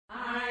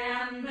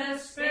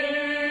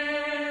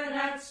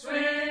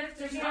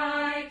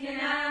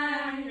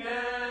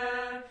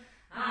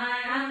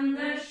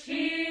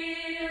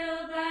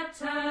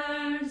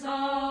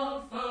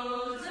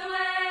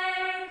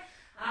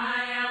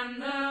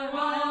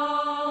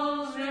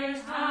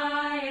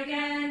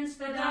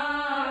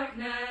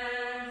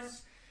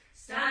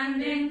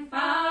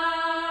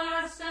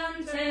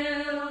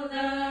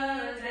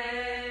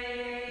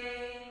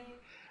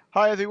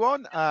Hi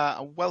everyone,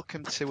 and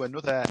welcome to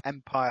another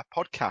Empire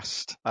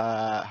podcast.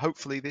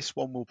 Hopefully this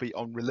one will be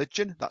on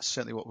religion. That's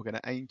certainly what we're going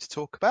to aim to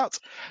talk about.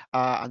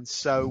 And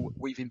so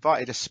we've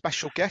invited a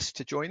special guest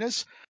to join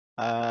us,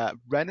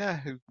 Wrenna,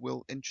 who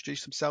will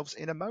introduce themselves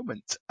in a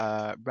moment.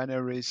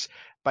 Wrenna is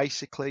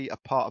basically a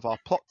part of our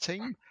plot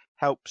team,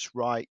 helps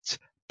write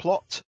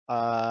plot,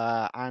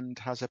 and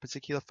has a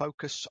particular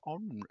focus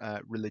on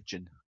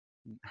religion,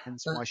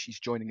 hence why she's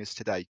joining us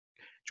today.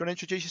 Do you want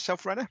to introduce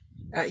yourself, Wrenna?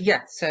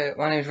 So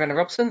my name is Wrenna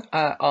Robson.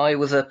 I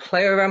was a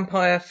player of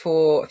Empire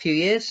for a few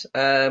years.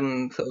 I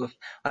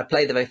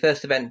played the very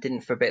first event,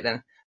 didn't for a bit,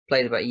 then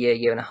played about a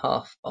year and a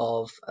half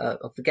of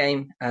the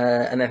game,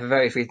 and then for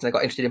various reasons I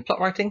got interested in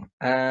plot writing.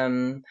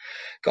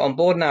 Got on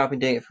board now. I've been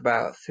doing it for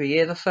about 3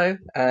 years or so.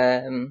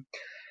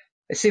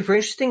 It's super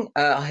interesting.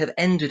 I have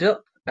ended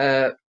up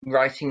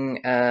writing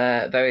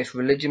various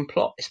religion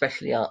plot.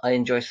 Especially, I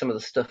enjoy some of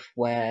the stuff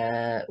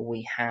where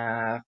we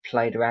have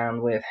played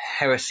around with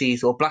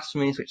heresies or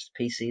blasphemies, which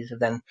the PCs have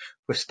then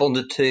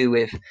responded to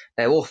with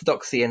their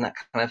orthodoxy and that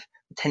kind of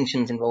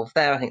tensions involved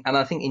there.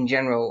 I think in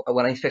general,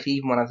 especially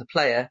even when I was a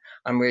player,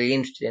 I'm really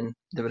interested in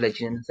the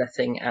religion and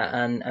setting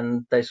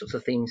and those sorts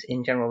of themes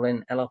in general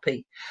in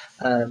LRP.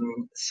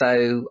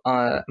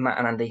 Matt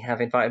and Andy have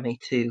invited me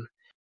to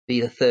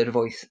be the third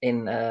voice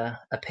in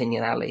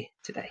Opinion Alley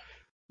today.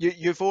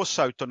 You've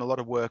also done a lot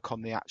of work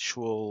on the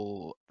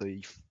actual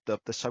the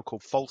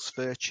so-called false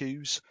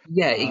virtues.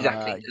 Yeah,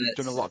 exactly. You've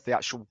done a lot of the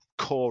actual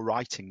core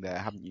writing there,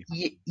 haven't you?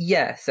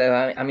 Yeah. So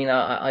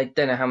I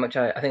don't know how much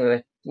I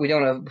think we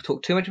don't want to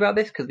talk too much about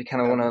this because we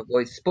kind of want to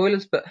avoid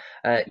spoilers. But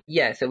so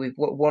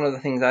one of the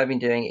things I've been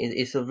doing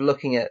is sort of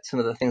looking at some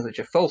of the things which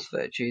are false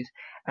virtues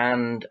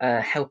and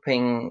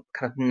helping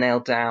kind of nail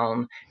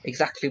down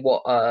exactly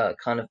what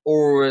kind of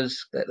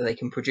auras that they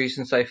can produce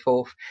and so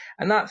forth.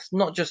 And that's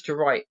not just to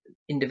write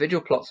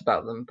individual plots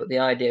about them, but the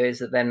idea is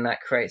that then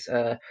that creates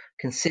a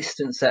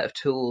consistent set of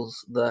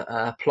tools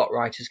that plot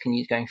writers can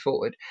use going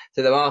forward.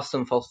 So there are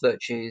some false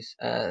virtues,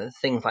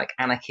 things like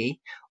anarchy,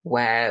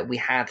 where they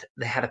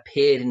had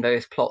appeared in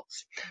various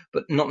plots,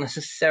 but not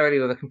necessarily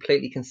with a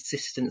completely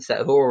consistent set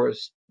of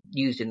auras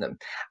used in them.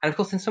 And of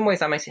course, in some ways,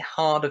 that makes it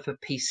harder for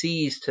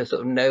PCs to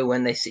sort of know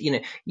when they see.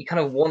 You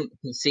kind of want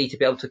the PC to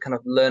be able to kind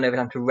of learn over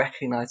time to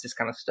recognize this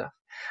kind of stuff.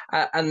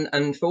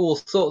 And for all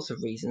sorts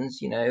of reasons,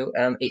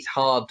 it's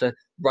hard to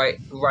write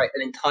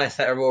an entire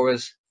set of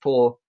auras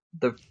for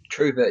the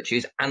true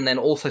virtues and then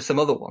also some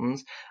other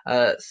ones.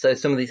 So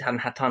some of these haven't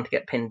had time to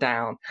get pinned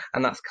down,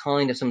 and that's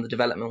kind of some of the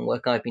development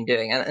work I've been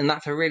doing. And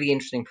that's a really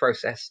interesting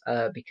process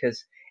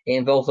because it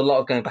involves a lot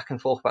of going back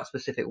and forth about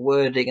specific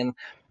wording, and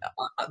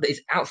it's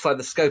outside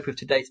the scope of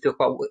today to talk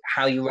about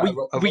how you write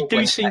we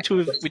do seem to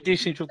have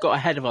got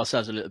ahead of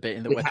ourselves a little bit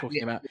in that we're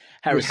talking about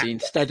heresy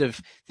instead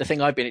of the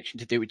thing I've been itching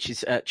to do, which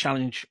is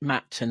challenge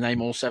Matt to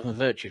name all 7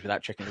 virtues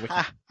without checking the wiki.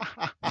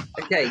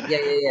 Okay,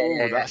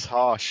 yeah. That's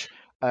harsh.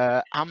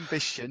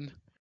 Ambition,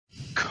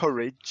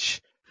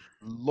 courage,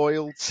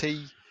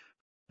 loyalty,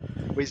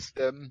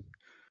 wisdom,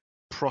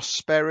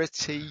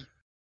 prosperity,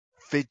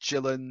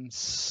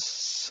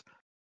 vigilance.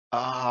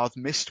 I've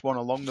missed one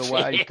along the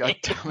way. God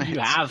damn it. You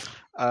have.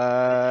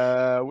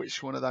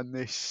 Which one have I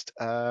missed?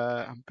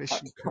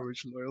 Ambition,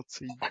 courage,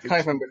 loyalty. I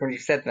can't remember what you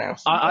said now.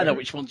 I know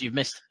which ones you've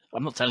missed.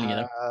 I'm not telling you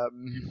though.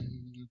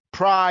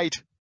 Pride.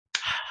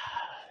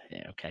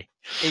 Yeah, okay.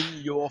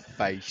 In your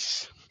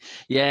face.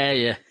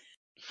 Yeah.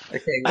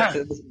 Okay,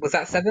 was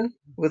that 7?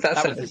 Was that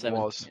 7? It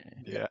was.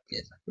 Yeah.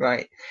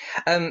 Right.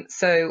 I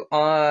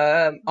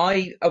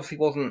obviously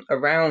wasn't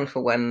around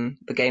for when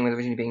the game was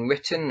originally being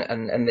written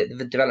and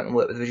the development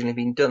work was originally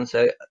being done.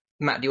 So,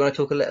 Matt, do you want to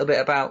talk a little bit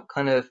about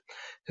kind of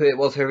who it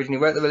was who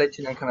originally wrote the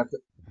religion and kind of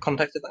the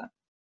context of that?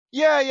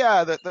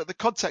 Yeah. The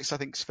context, I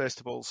think, is first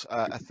of all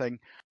a thing.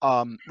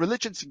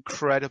 Religion's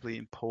incredibly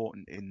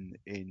important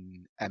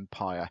in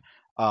Empire.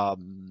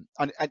 And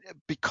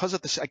because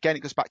of this, again,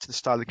 it goes back to the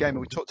style of the game. And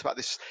we talked about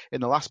this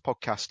in the last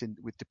podcast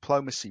with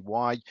diplomacy,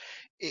 why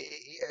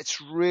it's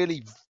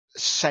really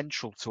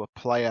central to a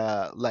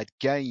player-led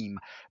game.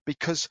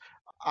 Because,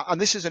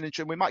 and this is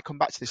we might come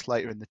back to this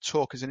later in the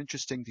talk, is an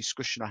interesting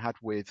discussion I had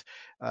with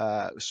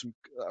some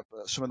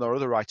of the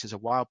other writers a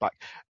while back.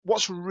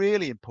 What's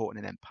really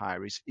important in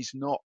Empire is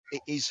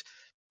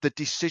the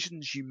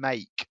decisions you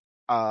make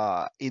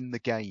in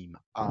the game.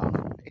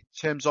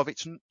 In terms of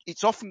it's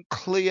often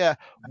clear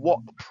what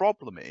the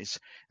problem is,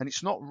 and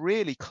it's not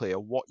really clear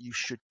what you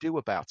should do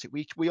about it.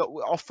 We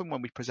often,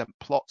 when we present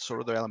plots or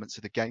other elements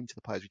of the game to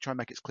the players, we try and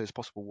make it as clear as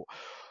possible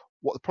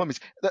what the problem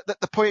is.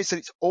 The point is that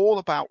it's all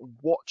about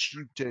what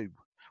you do.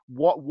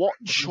 What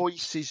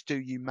choices do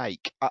you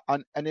make?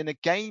 And in a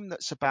game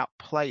that's about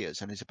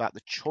players and is about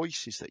the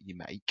choices that you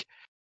make,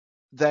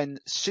 then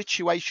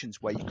situations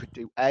where you could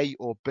do A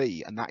or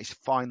B and that is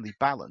finely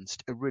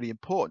balanced are really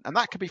important. And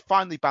that can be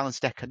finely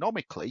balanced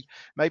economically.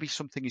 Maybe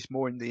something is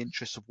more in the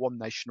interest of one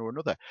nation or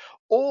another.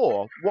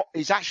 Or what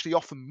is actually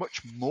often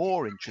much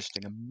more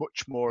interesting and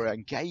much more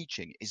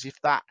engaging is if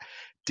that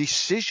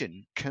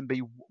decision can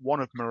be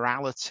one of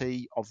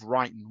morality, of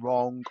right and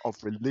wrong, of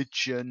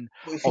religion,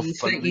 Well, so of you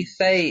belief.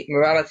 say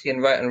morality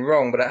and right and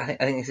wrong, but I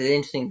think this is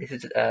interesting. This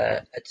is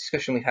a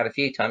discussion we've had a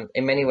few times.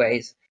 In many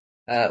ways,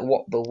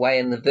 what the way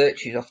and the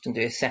virtues often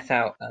do is set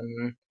out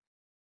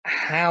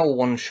how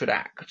one should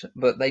act,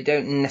 but they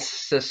don't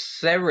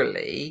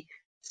necessarily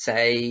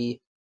say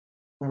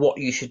what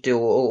you should do,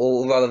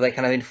 or rather, they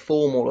kind of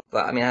inform all of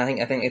that. I mean, I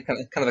think it's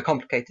kind of a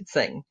complicated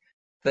thing.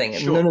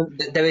 Sure.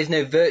 There is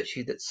no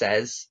virtue that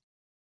says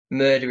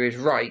murder is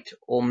right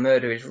or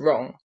murder is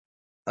wrong.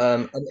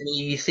 And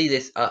you see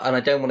this, and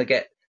I don't want to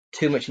get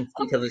too much into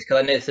detail of this because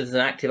I know this is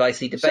an active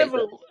IC debate.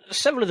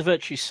 Several of the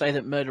virtues say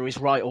that murder is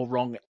right or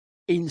wrong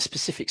in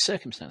specific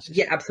circumstances.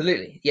 Yeah,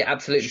 absolutely. Sure.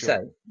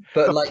 So.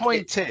 But the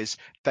point is,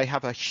 they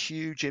have a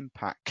huge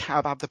impact,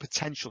 have the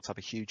potential to have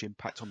a huge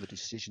impact on the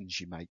decisions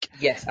you make.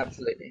 Yes,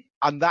 absolutely.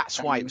 And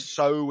that's why it was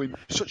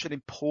such an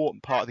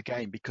important part of the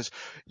game, because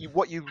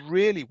what you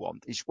really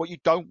want is, what you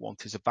don't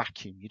want is a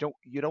vacuum. You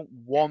don't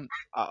want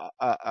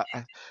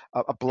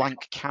a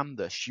blank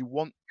canvas. You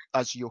want,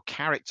 as your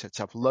character,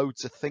 to have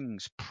loads of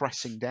things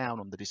pressing down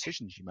on the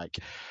decisions you make.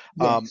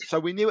 Yes. So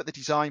we knew at the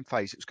design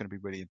phase it was going to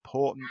be really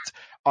important,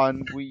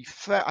 and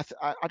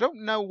I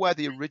don't know where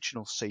the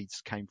original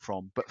seeds came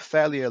from, but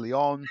fairly early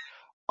on,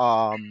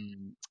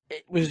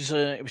 it was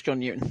John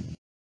Newton.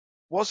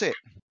 Was it?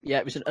 Yeah,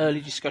 it was an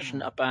early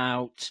discussion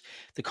about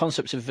the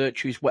concepts of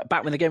virtues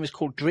back when the game was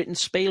called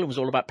Drittenspiel and was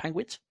all about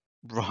penguins.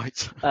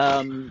 Right.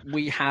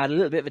 We had a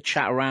little bit of a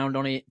chat around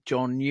on it.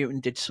 John Newton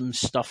did some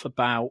stuff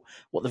about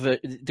what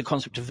the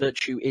concept of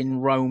virtue in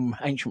Rome,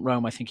 ancient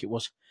Rome, I think it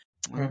was.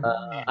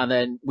 And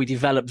then we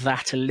developed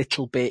that a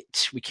little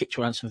bit. We kicked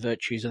around some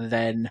virtues, and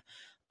then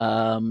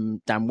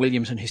Dan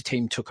Williams and his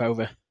team took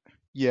over.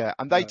 Yeah,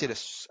 and they did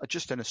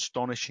just an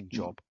astonishing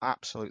job,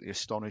 absolutely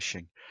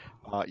astonishing.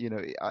 I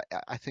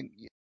think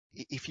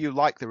if you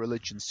like the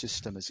religion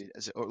system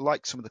or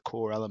like some of the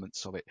core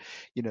elements of it,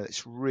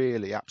 it's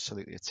really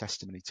absolutely a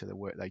testimony to the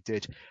work they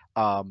did.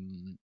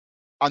 And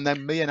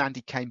then me and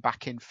Andy came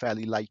back in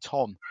fairly late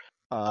on,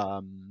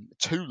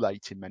 too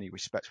late in many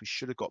respects. We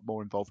should have got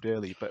more involved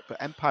early, but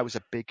Empire was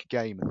a big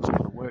game and there was a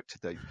lot of work to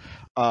do,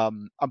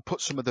 and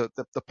put some of the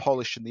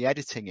polish and the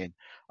editing in.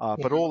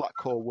 But all that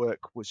core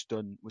work was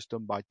done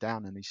by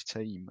Dan and his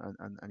team,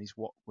 and he's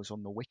what was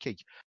on the wiki.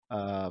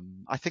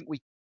 I think we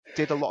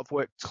did a lot of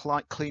work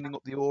cleaning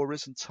up the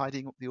auras and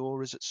tidying up the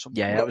auras at some point.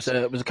 Yeah, it was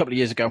a couple of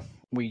years ago.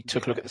 We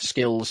took a look at the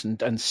skills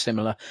and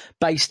similar,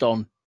 based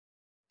on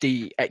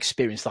the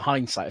experience, the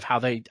hindsight of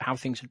how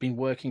things had been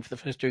working for the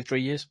first 2 or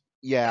 3 years.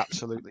 Yeah,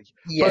 absolutely.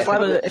 Yeah.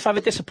 But if I have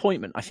a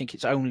disappointment, I think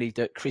it's only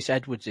that Chris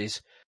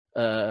Edwards'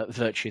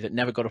 virtue that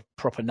never got a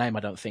proper name, I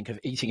don't think, of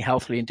eating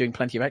healthily and doing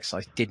plenty of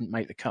exercise didn't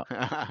make the cut.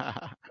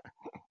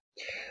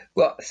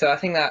 Well, so I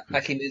think that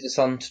actually moves us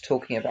on to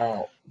talking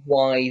about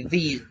why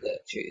these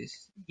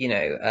virtues,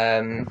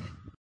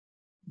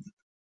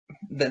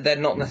 they're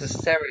not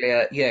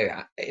necessarily,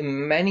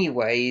 in many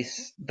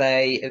ways,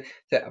 pride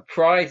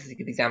is a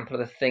good example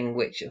of a thing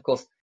which, of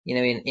course, in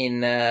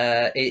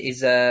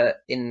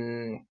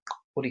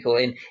what do you call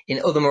it?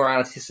 In other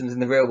morality systems in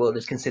the real world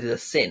is considered a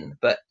sin,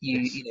 but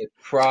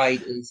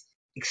pride is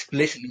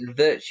explicitly the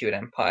virtue in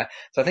Empire.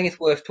 So I think it's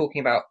worth talking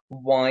about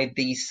why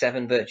these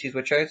 7 virtues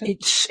were chosen.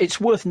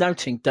 It's worth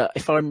noting that,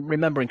 if I'm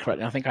remembering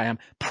correctly, I think I am,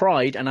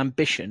 pride and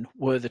ambition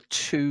were the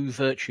 2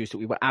 virtues that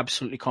we were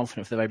absolutely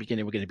confident from the very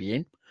beginning were going to be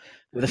in.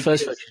 The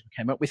first virtues we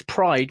came up with,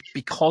 pride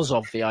because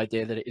of the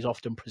idea that it is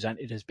often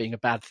presented as being a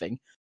bad thing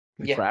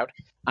in the crowd,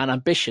 and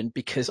ambition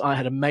because I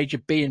had a major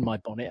bee in my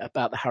bonnet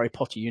about the Harry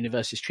Potter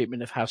universe's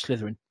treatment of House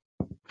Slytherin.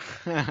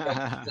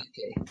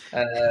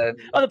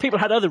 Other people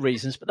had other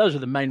reasons, but those were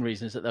the main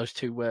reasons that those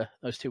two were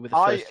the first 2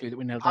 that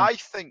we nailed down. I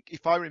think,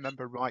 if I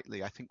remember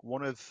rightly, I think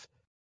one of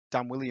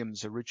Dan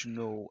Williams'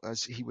 original,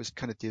 as he was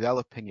kind of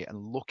developing it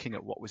and looking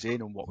at what was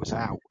in and what was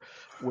out,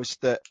 was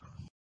that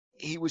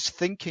he was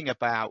thinking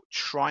about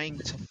trying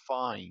to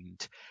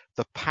find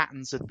the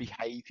patterns of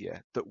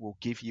behavior that will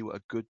give you a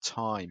good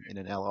time in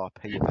an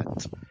LRP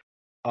event.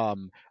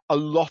 A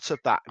lot of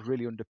that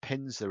really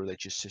underpins the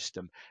religious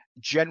system.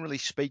 Generally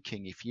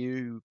speaking, if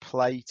you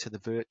play to the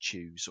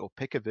virtues, or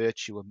pick a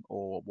virtue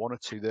or 1 or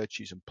 2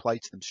 virtues and play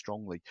to them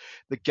strongly,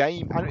 the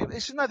game, and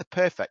it's neither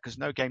perfect because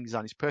no game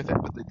design is perfect,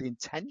 but the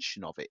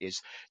intention of it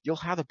is you'll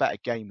have a better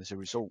game as a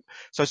result.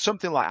 So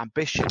something like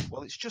ambition,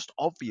 well, it's just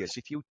obvious.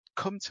 If you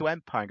come to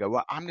Empire and go,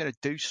 well, I'm going to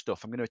do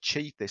stuff, I'm going to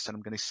achieve this, and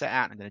I'm going to set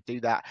out and I'm going to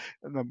do that,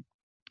 and I'm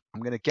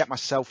going to get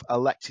myself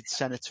elected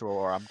senator,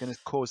 or I'm going to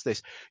cause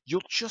this,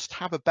 you'll just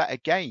have a better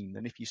game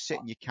than if you sit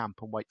in your camp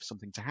and wait for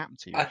something to happen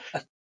to you.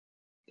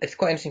 it's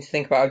quite interesting to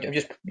think about. I'm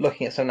just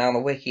looking at some now on the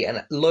wiki,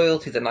 and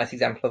loyalty is a nice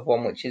example of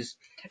one which is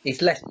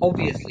less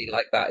obviously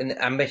like that. In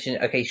ambition,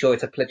 okay, sure,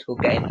 it's a political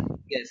game,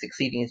 and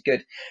succeeding is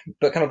good,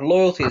 but kind of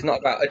loyalty is not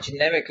about a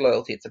generic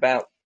loyalty. It's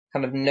about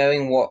kind of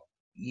knowing what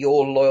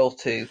you're loyal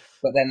to,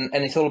 but then,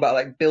 and it's all about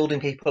like building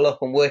people up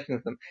and working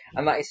with them,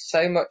 and that is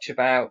so much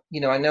about.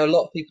 I know a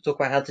lot of people talk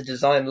about how to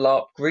design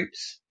LARP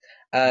groups.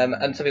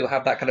 And some people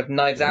have that kind of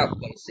knives out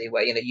policy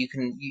where you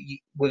can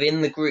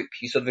within the group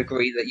you sort of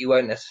agree that you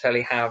won't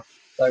necessarily have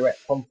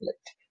direct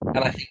conflict. And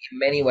I think in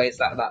many ways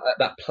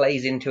that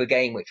plays into a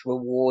game which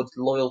rewards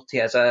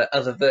loyalty as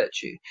a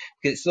virtue,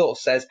 because it sort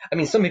of says, I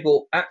mean, some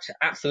people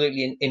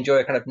absolutely enjoy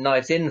a kind of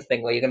knives in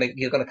thing where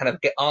you're gonna kind of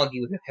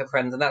argue with your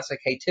friends, and that's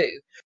okay too.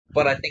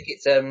 But I think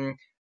it's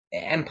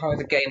Empire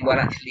is a game where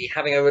actually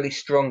having a really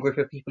strong group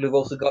of people who've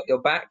also got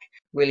your back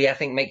really, I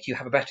think, makes you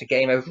have a better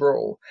game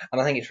overall. And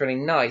I think it's really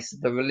nice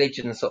the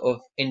religion sort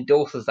of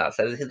endorses that.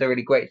 So this is a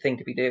really great thing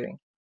to be doing.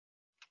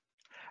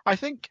 I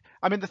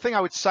mean, the thing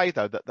I would say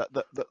though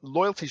that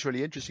loyalty is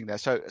really interesting there.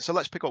 So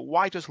let's pick up,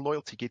 why does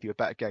loyalty give you a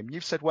better game?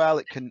 You've said, well,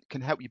 it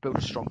can help you build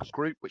a stronger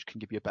group, which can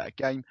give you a better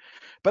game.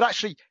 But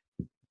actually,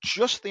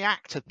 just the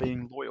act of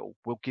being loyal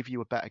will give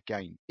you a better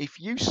game. If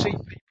you see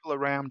people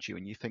around you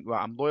and you think,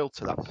 right, I'm loyal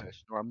to that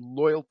person, or I'm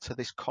loyal to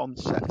this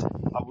concept,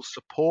 I will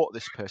support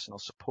this person, I'll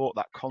support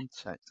that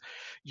concept,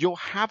 you'll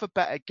have a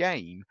better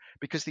game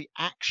because the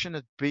action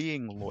of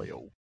being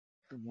loyal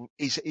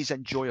is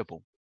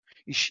enjoyable.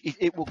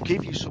 It will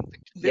give you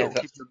something to do. Yeah,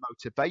 It'll give you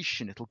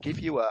motivation. It'll give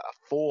you a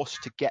force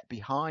to get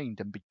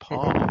behind and be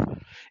part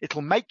of.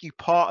 It'll make you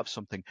part of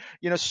something.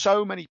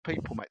 So many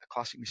people make the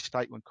classic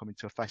mistake when coming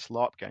to a Fest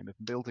LARP game of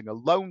building a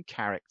lone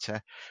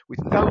character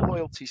with no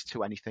loyalties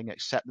to anything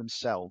except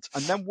themselves,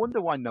 and then wonder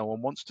why no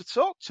one wants to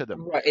talk to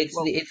them. right.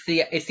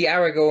 It's the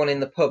Aragorn in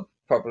the pub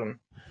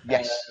problem.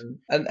 Yes.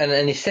 And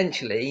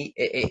essentially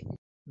it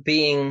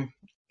being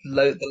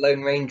the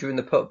Lone Ranger in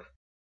the pub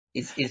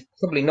is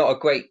probably not a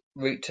great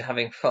route to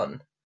having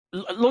fun.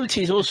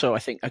 Loyalty is also, I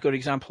think, a good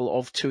example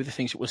of two of the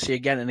things that we'll see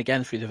again and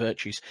again through the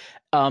virtues.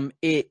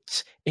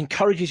 It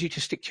encourages you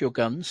to stick to your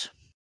guns,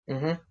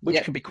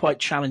 which can be quite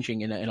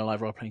challenging in a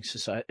live role-playing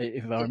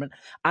environment.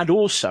 And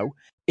also,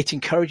 it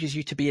encourages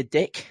you to be a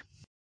dick.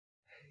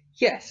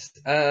 Yes.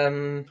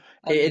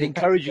 It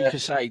encourages you to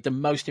say, the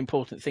most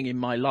important thing in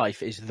my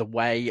life is the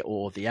Way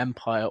or the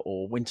Empire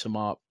or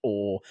Wintermark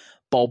or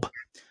Bob.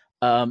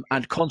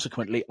 And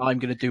consequently, I'm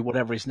going to do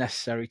whatever is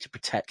necessary to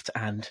protect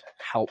and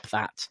help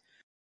that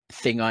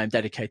thing I am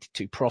dedicated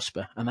to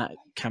prosper, and that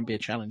can be a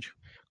challenge.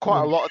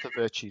 Quite a lot of the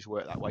virtues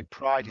work that way.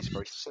 Pride is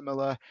very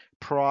similar.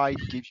 Pride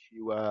gives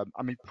you,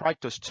 pride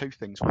does two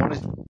things. One is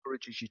it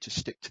encourages you to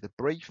stick to the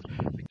brief,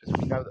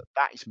 because we know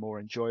that is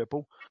more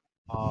enjoyable.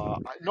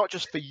 Not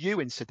just for you,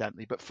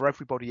 incidentally, but for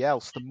everybody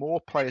else. The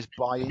more players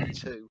buy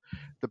into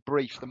the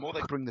brief, the more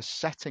they bring the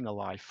setting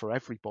alive for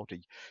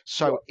everybody.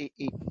 So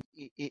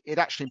it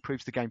actually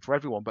improves the game for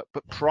everyone. But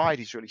pride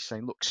is really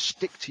saying, look,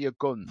 stick to your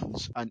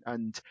guns and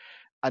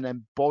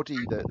embody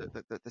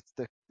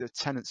the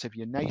tenets of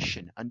your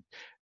nation, and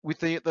with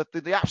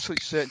the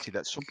absolute certainty that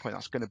at some point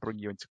that's going to bring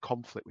you into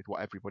conflict with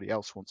what everybody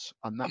else wants,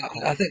 and that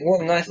I think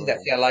one nice thing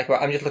actually I like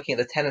about, I'm just looking at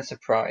the tenets of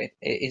pride,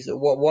 is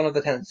what one of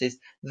the tenets is: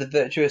 the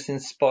virtuous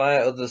inspire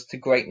others to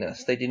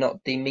greatness, they do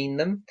not demean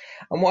them.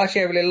 And what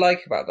actually I really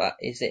like about that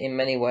is that in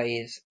many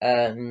ways,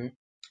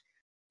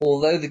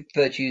 although the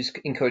virtues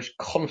encourage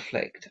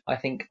conflict, I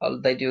think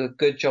they do a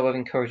good job of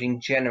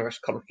encouraging generous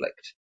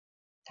conflict.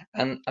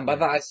 And by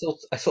that I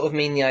sort of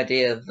mean the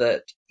idea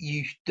that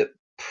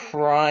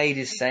pride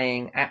is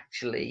saying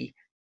actually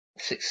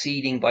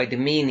succeeding by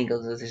demeaning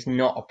others is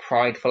not a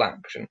prideful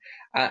action.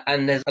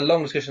 And there's a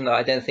long discussion that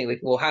I don't think we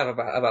will have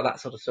about that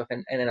sort of stuff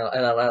in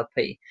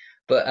LLP.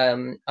 But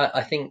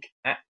I think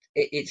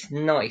it's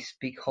nice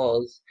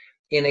because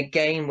in a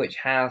game which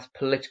has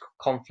political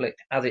conflict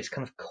as its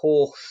kind of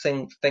core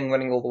thing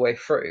running all the way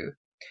through,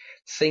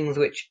 things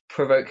which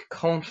provoke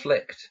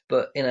conflict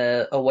but in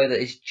a way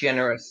that is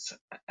generous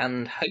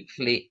and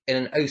hopefully in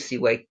an OC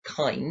way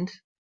kind,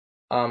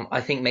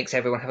 I think makes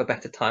everyone have a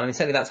better time. I mean,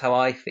 certainly that's how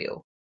I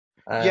feel.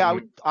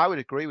 I would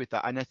agree with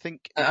that, and I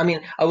think. I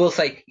mean, I will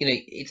say,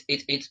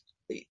 it's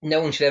no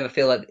one should ever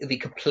feel like the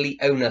complete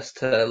onus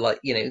to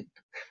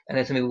I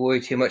know some people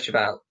worry too much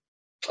about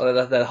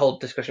the whole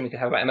discussion we could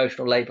have about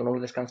emotional labor and all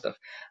of this kind of stuff.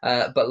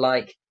 But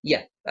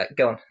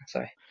go on.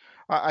 Sorry.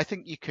 I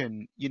think you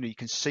can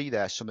see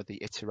there some of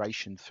the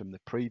iteration from the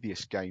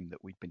previous game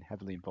that we've been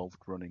heavily involved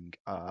running,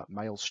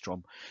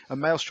 Maelstrom. And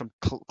Maelstrom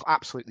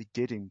absolutely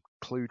did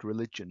include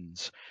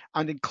religions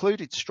and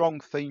included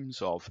strong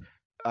themes of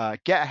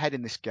get ahead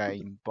in this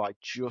game by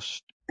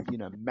just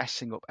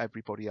messing up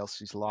everybody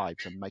else's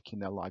lives and making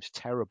their lives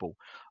terrible.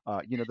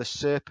 The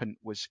serpent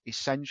was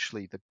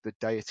essentially the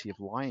deity of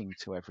lying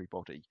to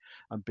everybody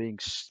and being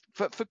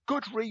for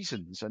good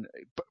reasons, and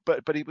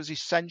but it was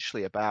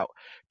essentially about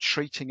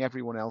treating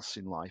everyone else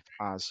in life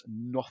as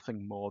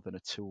nothing more than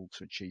a tool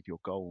to achieve your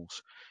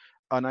goals.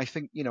 And I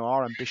think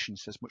our ambition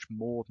says much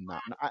more than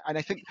that. And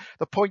I think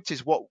the point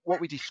is what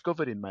we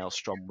discovered in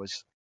Maelstrom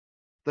was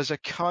there's a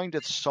kind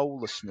of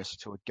soullessness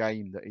to a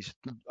game that is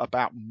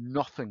about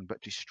nothing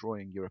but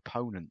destroying your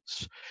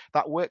opponents.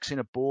 That works in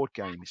a board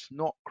game. It's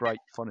not great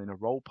fun in a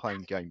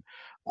role-playing game.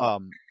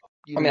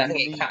 You know, I you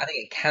think need. I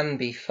think it can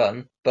be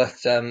fun, but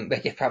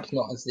yeah, perhaps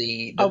not as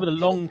the Over the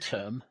long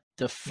term,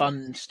 the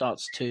fun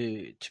starts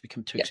to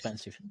become too yes.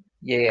 expensive.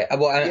 Yeah.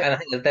 Well, Yeah, and I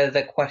think that there's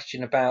a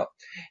question about,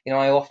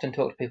 I often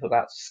talk to people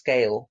about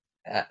scale.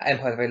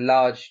 Empire is a very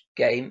large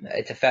game.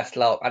 It's a fest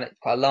LARP, and it's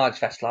quite a large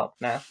fest LARP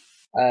now.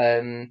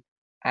 Um,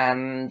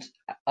 and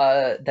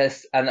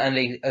it's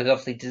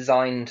obviously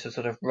designed to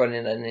sort of run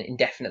in an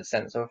indefinite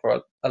sense or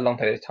for a long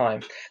period of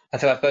time. And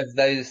so I suppose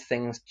those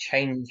things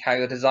change how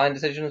your design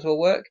decisions will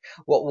work.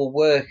 What will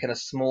work in a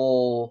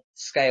small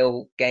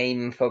scale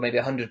game for maybe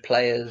 100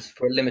 players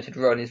for a limited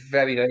run is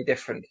very, very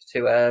different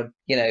to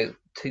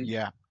to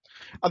yeah.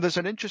 And there's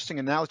an interesting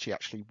analogy,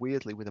 actually,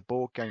 weirdly, with a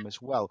board game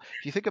as well.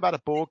 If you think about a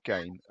board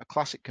game, a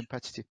classic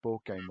competitive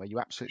board game where you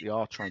absolutely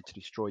are trying to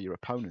destroy your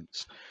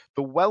opponents,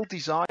 the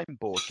well-designed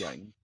board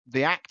game,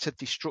 the act of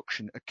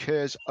destruction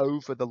occurs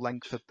over the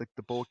length of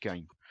the board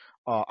game.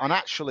 And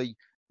actually,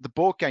 the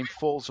board game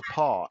falls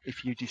apart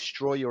if you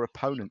destroy your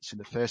opponents in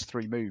the first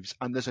 3 moves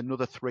and there's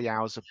another 3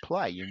 hours of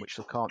play in which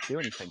they can't do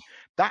anything.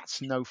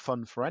 That's no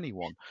fun for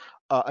anyone.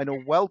 In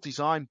a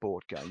well-designed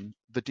board game,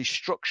 the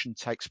destruction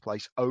takes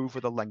place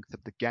over the length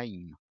of the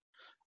game.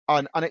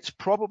 And it's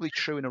probably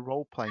true in a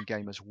role-playing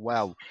game as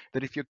well,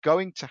 that if you're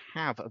going to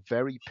have a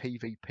very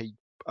PvP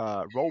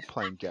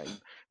role-playing game,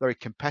 very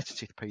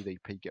competitive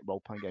PvP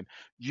role-playing game,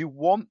 you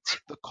want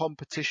the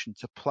competition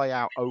to play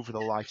out over the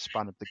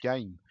lifespan of the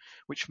game,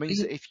 which means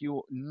that if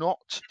you're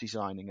not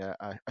designing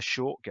a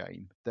short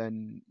game,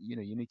 then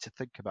you need to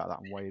think about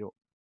that and weigh it up.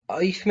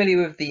 Are you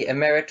familiar with the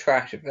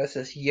Ameritrash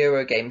versus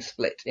Eurogame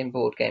split in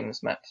board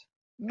games, Matt?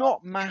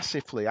 Not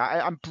massively.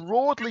 I'm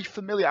broadly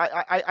familiar.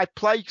 I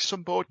play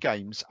some board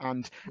games,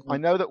 and I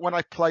know that when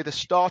I play the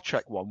Star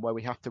Trek one, where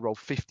we have to roll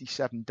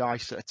 57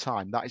 dice at a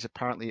time, that is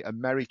apparently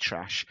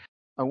Ameritrash.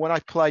 And when I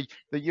play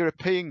the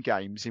European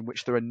games in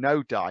which there are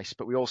no dice,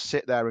 but we all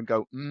sit there and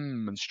go,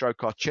 and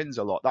stroke our chins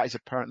a lot, that is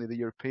apparently the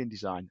European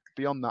design.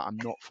 Beyond that, I'm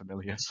not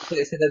familiar. So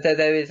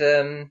there is,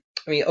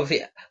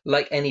 obviously,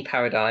 like any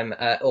paradigm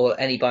or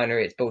any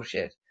binary, it's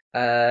bullshit.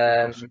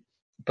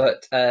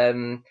 But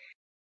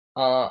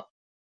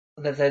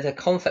there's a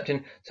concept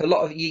in so a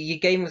lot of your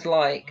games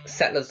like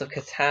Settlers of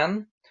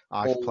Catan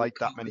or I've played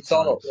that many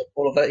Sol, times.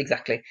 all of that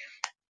exactly.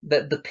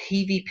 The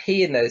PvP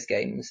in those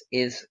games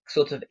is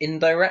sort of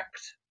indirect.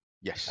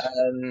 Yes.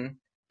 And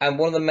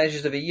one of the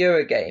measures of a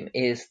Euro game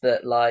is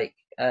that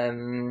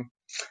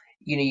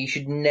you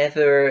should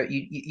never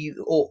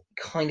or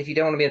kind of you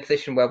don't want to be in a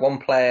position where one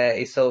player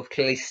is sort of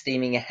clearly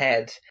steaming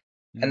ahead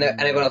and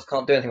everyone else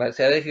can't do anything about it.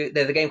 So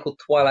there's a game called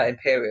Twilight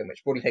Imperium,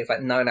 which probably takes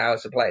like 9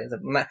 hours to play. It's a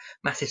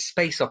massive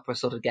space opera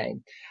sort of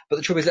game. But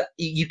the trouble is that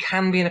you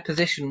can be in a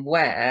position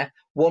where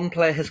one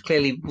player has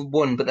clearly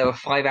won, but there are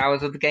 5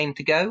 hours of the game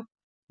to go.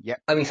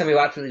 Yep. I mean, some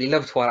people absolutely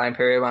love Twilight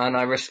Imperium, and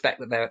I respect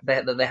that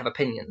they have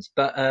opinions.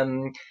 But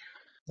there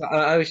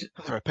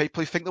are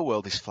people who think the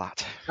world is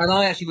flat. And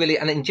I actually really,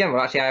 and in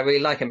general, actually, I really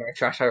like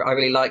Ameritrash. I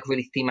really like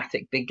really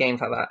thematic big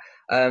games like that.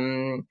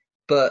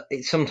 But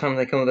sometimes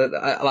they come with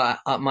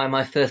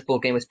my first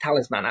board game was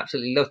Talisman. I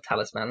absolutely loved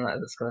Talisman.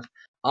 That's kind of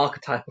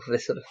archetypal for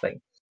this sort of thing.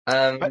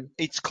 But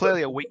it's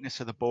clearly a weakness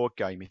of the board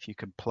game if you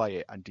can play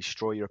it and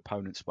destroy your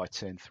opponents by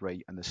turn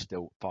 3 and there's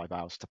still 5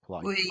 hours to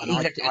play.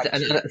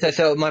 Exactly.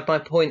 So my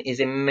point is,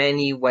 in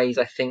many ways,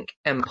 I think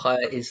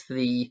Empire is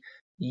the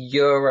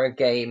Euro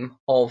game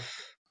of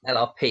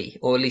LRP,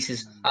 or at least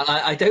is.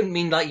 I don't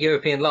mean like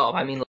European LARP.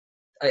 I mean,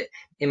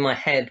 in my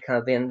head, kind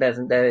of there is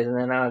an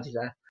analogy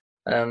there.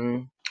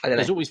 I don't know.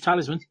 There's always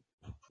Talisman.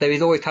 There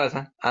is always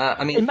Talisman.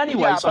 I mean, in many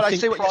ways, but I see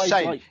think what you're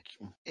saying.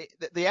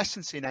 The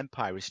essence in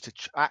Empire is to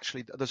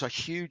actually, there's a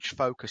huge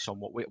focus on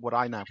what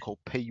I now call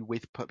P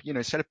with,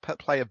 instead of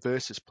player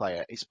versus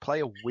player, it's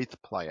player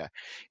with player.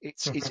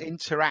 It's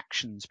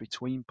interactions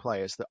between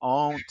players that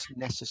aren't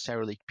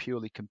necessarily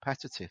purely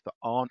competitive, that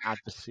aren't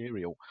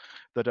adversarial,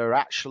 that are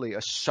actually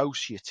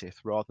associative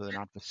rather than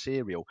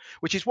adversarial,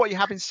 which is what you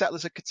have in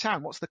Settlers of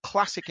Catan. What's the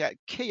classic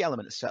key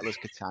element of Settlers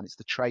of Catan? It's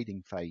the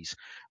trading phase.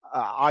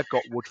 I've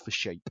got wood for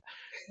sheep.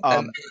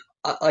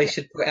 I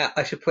should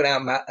put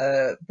out Matt,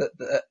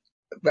 that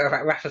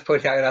Raf has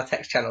pointed out in our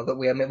text channel that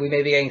we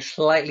may be going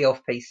slightly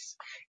off piece,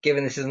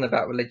 given this isn't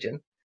about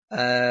religion.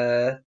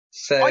 I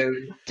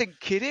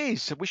think it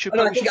is. We should.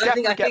 I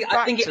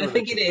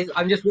think it is.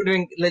 I'm just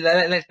wondering.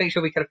 Let's make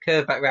sure we kind of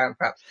curve back round,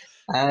 perhaps.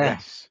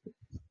 Yes.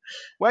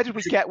 Where did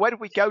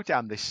we go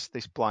down this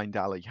blind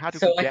alley? How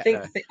did we get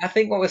there? I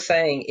think what we're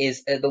saying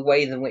is the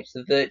ways in which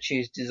the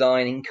virtues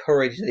design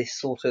encourage this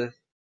sort of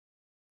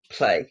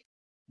play.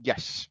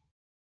 Yes.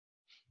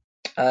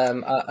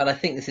 And I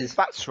think this is...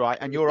 That's right.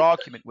 And your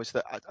argument was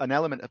that an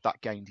element of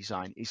that game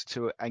design is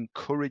to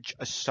encourage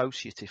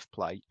associative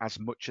play as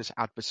much as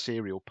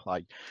adversarial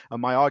play.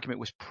 And my argument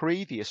was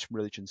previous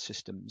religion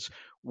systems,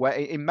 where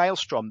in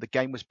Maelstrom, the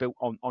game was built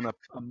on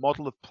a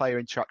model of player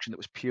interaction that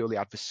was purely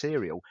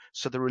adversarial.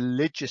 So the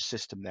religious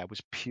system there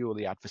was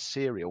purely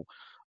adversarial.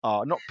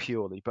 Not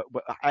purely, but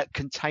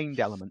contained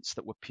elements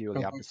that were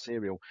purely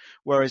adversarial.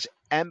 Whereas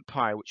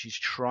Empire, which is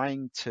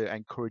trying to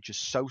encourage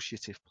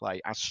associative play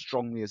as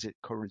strongly as it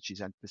encourages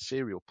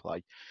adversarial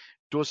play,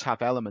 does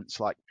have elements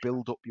like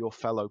build up your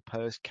fellow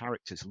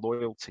characters,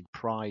 loyalty,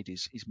 pride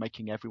is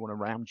making everyone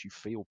around you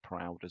feel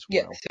proud as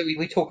well. Yeah, so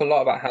we talk a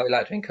lot about how we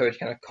like to encourage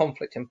kind of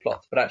conflict in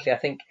plots, but actually I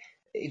think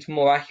it's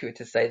more accurate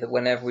to say that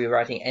whenever we're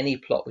writing any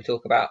plot, we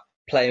talk about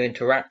player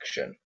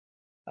interaction.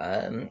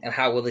 And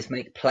how will this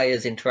make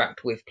players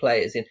interact with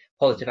players in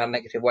positive and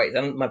negative ways?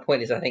 And my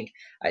point is, I think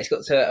it's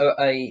got to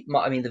I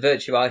mean, the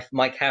virtue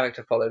my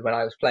character followed when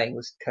I was playing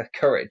was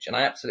courage, and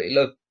I absolutely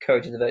love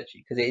courage as a virtue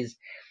because it is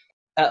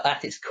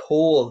at its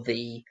core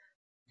the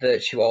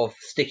virtue of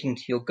sticking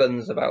to your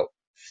guns about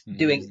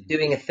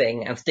doing a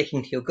thing and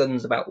sticking to your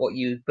guns about what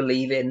you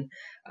believe in,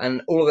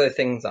 and all of those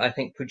things that I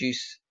think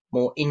produce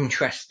more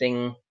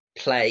interesting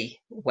play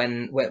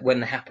when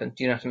they happen.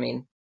 Do you know what I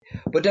mean?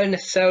 But don't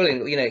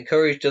necessarily,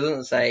 courage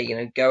doesn't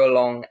say, go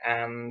along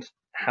and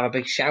have a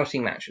big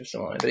shouting match with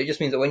someone. But it just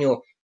means that when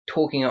you're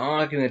talking or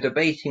arguing or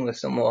debating with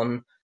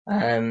someone,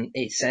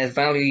 it says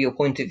value your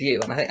point of view.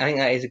 And I think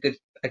that is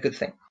a good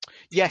thing.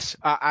 Yes.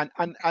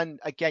 And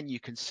again, you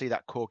can see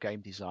that core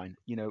game design.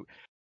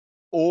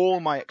 All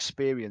my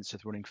experience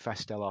of running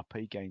Fest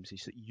LRP games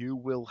is that you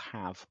will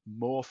have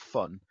more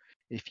fun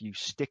if you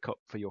stick up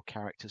for your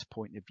character's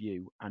point of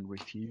view and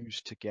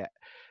refuse to get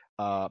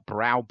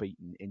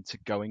browbeaten into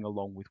going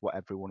along with what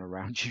everyone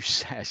around you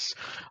says.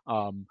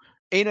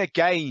 In a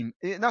game,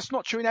 and that's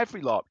not true in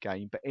every LARP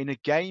game, but in a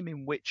game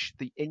in which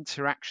the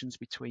interactions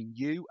between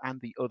you and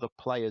the other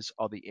players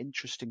are the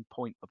interesting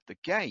point of the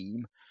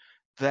game,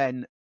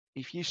 then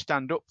if you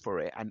stand up for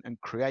it and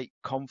create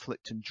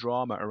conflict and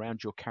drama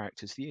around your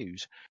character's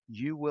views,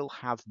 you will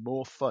have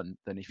more fun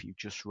than if you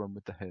just run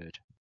with the herd.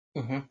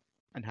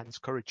 And hence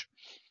courage.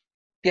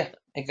 Yeah,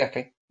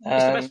 exactly.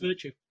 It's the best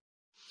virtue.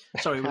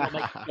 Sorry, we're not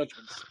making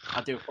judgments.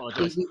 I do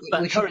apologise.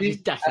 But courage is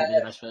definitely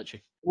the best virtue.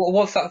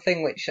 What's that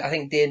thing which I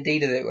think D&D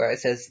does it, where it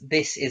says,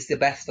 this is the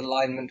best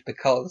alignment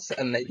because,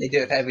 and they do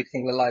it for every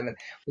single alignment.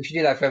 We should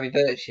do that for every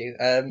virtue.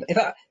 In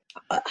fact,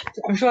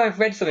 I'm sure I've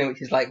read something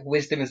which is like,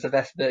 wisdom is the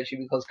best virtue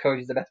because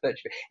courage is the best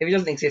virtue. If it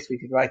doesn't exist, we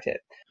could write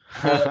it.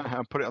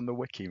 I'll put it on the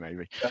wiki,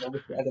 maybe. I don't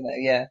know,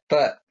 yeah.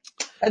 But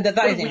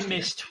that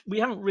is we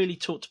haven't really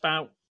talked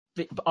about...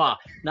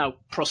 now,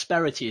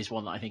 prosperity is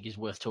one that I think is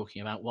worth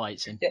talking about, why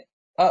it's in. Yeah.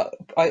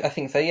 I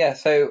think so, yeah.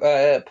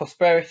 So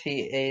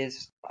prosperity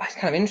is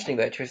kind of interesting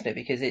virtue, isn't it?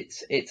 Because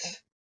it's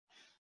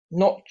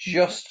not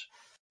just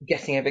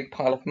getting a big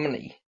pile of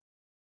money.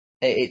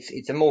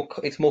 It's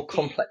more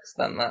complex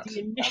than that. The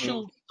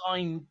initial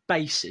design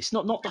basis,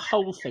 not the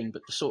whole thing,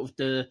 but the sort of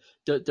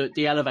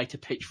the elevator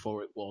pitch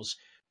for it was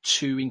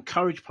to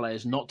encourage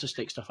players not to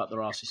stick stuff up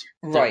their asses.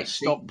 Right.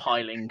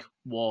 Stockpiling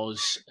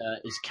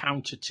is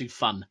counter to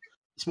fun.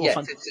 It's more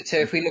fun. So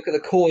if we look at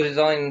the core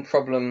design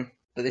problem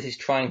that this is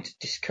trying to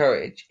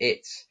discourage,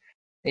 it's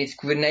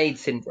grenade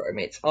syndrome.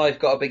 It's I've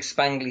got a big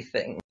spangly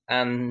thing,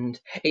 and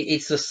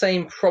it's the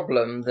same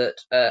problem that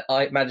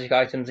magic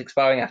items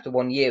expiring after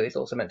 1 year is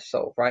also meant to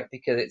solve, right?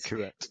 Because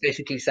it's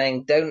basically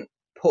saying don't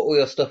put all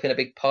your stuff in a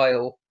big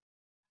pile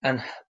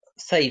and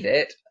save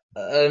it.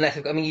 Unless,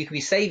 you could be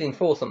saving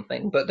for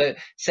something, but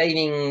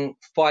saving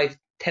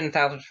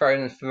 10,000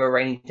 thrones for a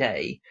rainy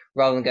day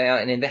rather than going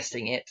out and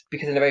investing it,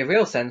 because in a very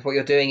real sense, what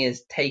you're doing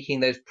is taking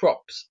those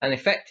props and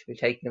effectively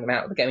taking them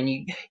out of the game. And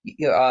you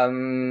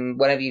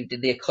whenever you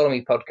did the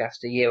economy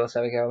podcast a year or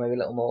so ago, or maybe a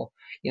little more,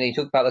 you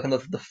talked about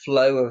the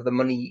flow of the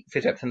money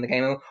fizz reps in the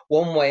game. And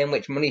one way in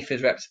which money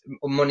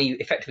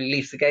effectively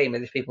leaves the game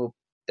is if people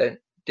don't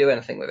do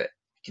anything with it.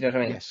 Do you know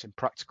what I mean? Yes, in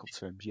practical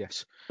terms,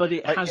 yes. But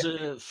it has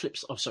a flip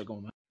side. Oh, sorry, go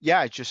on, man.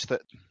 Yeah, just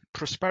that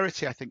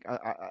prosperity, I think,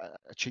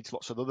 achieves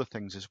lots of other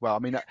things as well.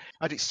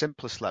 At its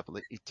simplest level,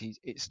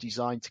 it's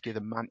designed to give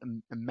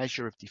a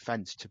measure of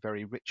defence to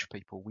very rich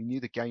people. We knew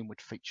the game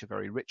would feature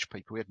very rich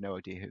people. We had no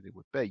idea who they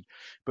would be,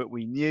 but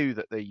we knew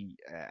that the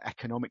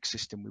economic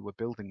system we were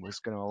building was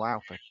going to allow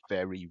for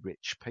very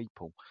rich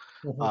people.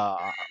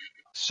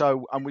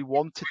 And we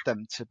wanted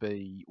them to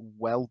be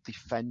well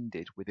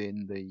defended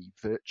within the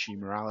virtue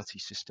morality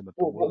system of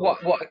the world.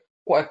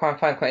 What I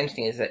find quite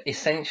interesting is that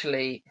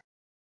essentially,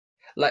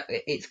 like,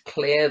 it's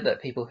clear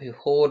that people who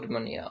hoard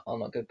money are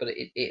not good, but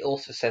it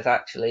also says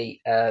actually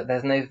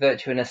there's no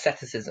virtue in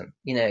asceticism.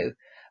 The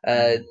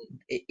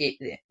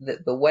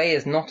way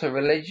is not a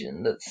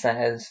religion that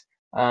says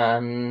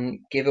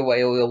give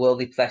away all your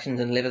worldly possessions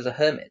and live as a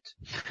hermit.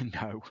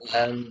 No.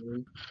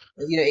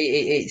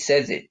 It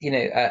says it.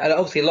 And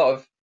obviously a lot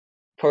of,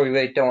 probably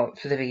we don't want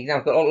specific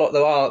examples, but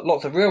there are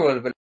lots of real world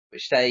religions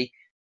which say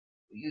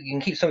you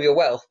can keep some of your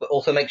wealth, but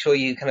also make sure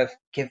you kind of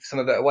give some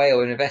of it away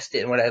or invest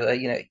it in whatever.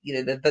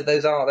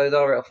 Those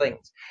are real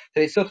things.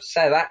 So it's sort of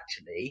sad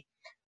actually.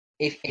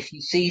 If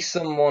you see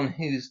someone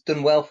who's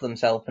done well for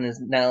themselves and is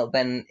now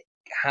then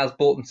has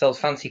bought themselves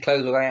fancy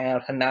clothes or going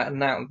out and out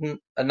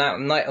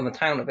night on the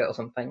town of it or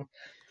something,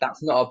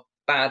 that's not a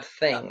bad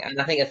thing. And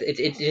I think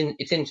it's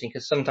interesting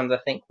because sometimes I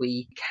think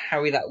we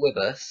carry that with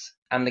us,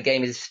 and the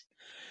game is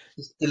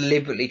just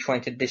deliberately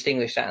trying to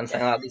distinguish that and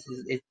saying, "Oh, this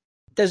is."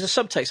 There's a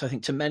subtext, I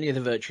think, to many of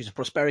the virtues, and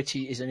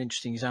prosperity is an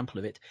interesting example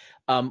of it,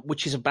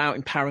 which is about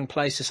empowering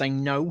players to say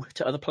no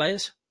to other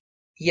players.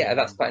 Yeah,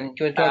 that's fine.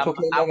 Do you want to talk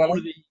about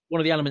that? One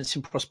of the elements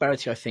in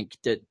prosperity, I think,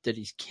 that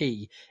is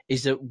key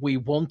is that we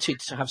wanted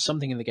to have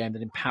something in the game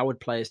that empowered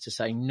players to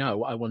say,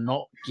 no, I will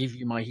not give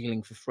you my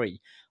healing for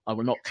free. I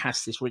will not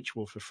cast this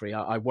ritual for free.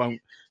 I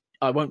won't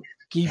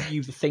give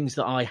you the things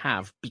that I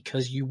have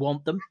because you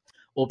want them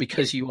or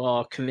because you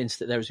are convinced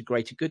that there is a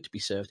greater good to be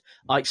served.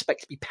 I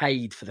expect to be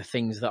paid for the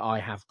things that I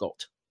have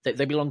got.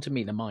 They belong to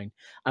me, they're mine.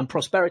 And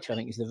prosperity, I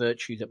think, is the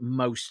virtue that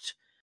most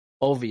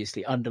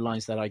obviously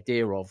underlines that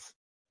idea of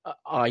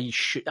I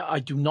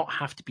do not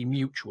have to be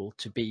mutual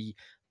to be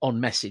on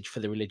message for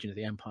the religion of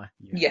the empire.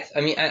 Yes, I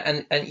mean,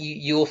 and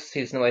you also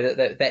see this in a way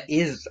that there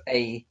is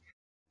a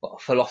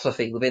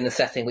philosophy within the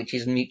setting, which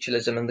is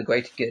mutualism and the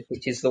greater good,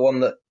 which is the one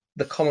that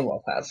the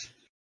Commonwealth has,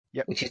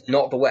 which is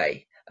not the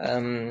way.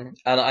 And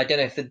I don't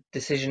know if the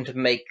decision to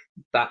make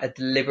that a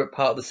deliberate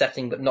part of the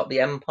setting, but not the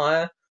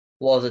empire,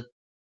 was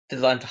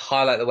designed to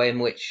highlight the way in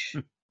which.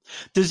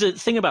 There's a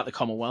thing about the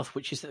Commonwealth,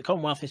 which is that the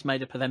Commonwealth is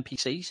made up of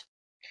NPCs.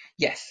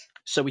 Yes.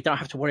 So we don't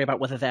have to worry about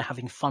whether they're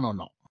having fun or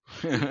not.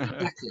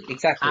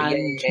 Exactly.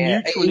 And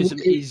mutualism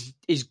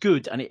is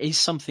good, and it is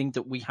something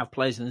that we have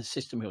players in the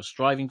system who are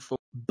striving for,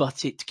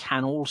 but it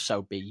can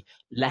also be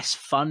less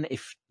fun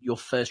if your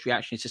first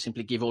reaction is to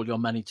simply give all your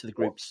money to the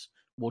group's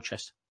war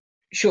chest.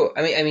 Sure.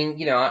 I mean,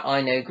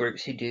 I know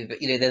groups who do, but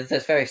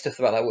there's various stuff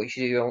about that. What you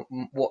should do,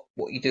 what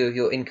you do with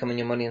your income and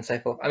your money and so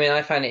forth. I mean,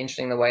 I find it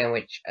interesting the way in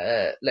which,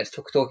 let's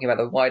talking about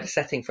the wider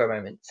setting for a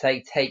moment.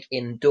 Say, take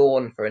in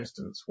Dawn, for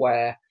instance,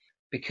 where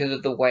because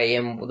of the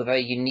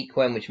very unique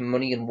way in which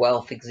money and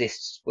wealth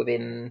exists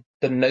within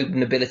the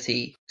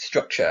nobility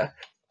structure,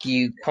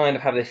 you kind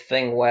of have this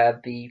thing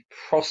where the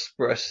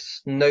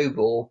prosperous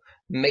noble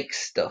makes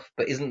stuff,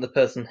 but isn't the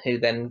person who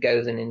then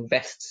goes and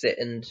invests it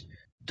and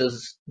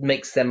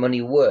makes their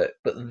money work,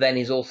 but then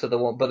is also the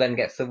one, but then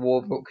gets the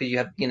war because you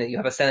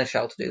have a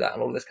seneschal to do that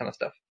and all this kind of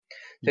stuff.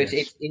 So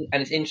yes.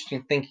 It's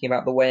interesting thinking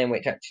about the way in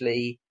which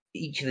actually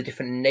each of the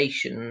different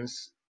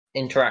nations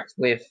interact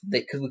with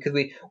because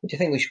which I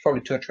think we should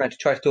probably try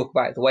to talk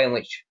about the way in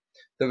which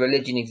the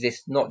religion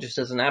exists, not just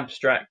as an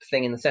abstract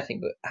thing in the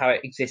setting, but how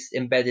it exists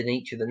embedded in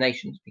each of the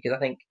nations, because I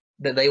think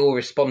that they all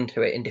respond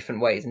to it in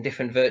different ways and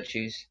different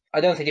virtues.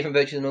 I don't think different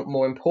virtues are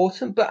more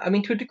important, but I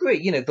mean, to a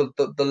degree,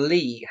 the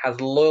League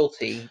has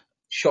loyalty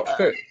shot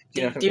through.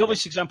 The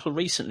obvious example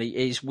recently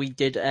is we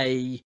did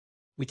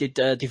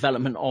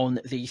development on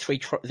the three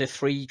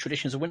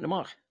traditions of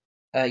Wintermark.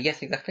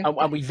 Yes, exactly.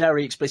 And we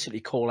very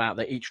explicitly call out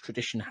that each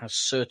tradition has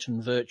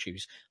certain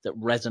virtues that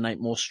resonate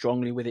more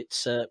strongly with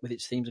its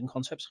themes and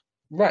concepts.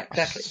 Right,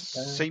 exactly.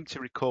 I seem to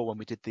recall when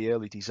we did the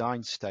early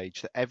design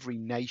stage that every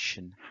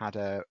nation had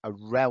a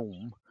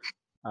realm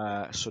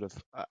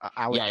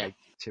allocated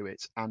to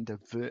it and a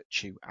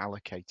virtue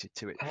allocated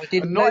to it.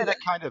 And not in a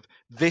kind of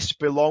this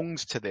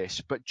belongs to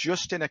this, but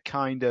just in a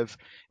kind of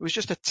it was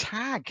just a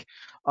tag.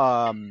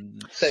 Varushka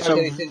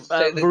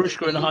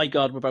and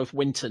Highguard were both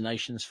winter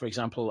nations, for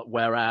example,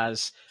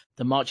 whereas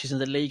the Marches and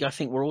the League, I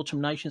think, were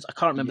autumn nations. I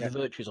can't remember the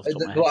virtues off the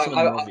top of my head. Some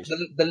of them are obvious.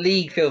 The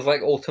League feels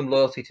like autumn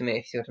loyalty to me, if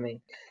you see what I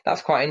mean.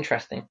 That's quite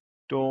interesting.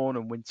 Dawn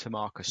and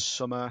Wintermark are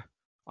summer.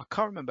 I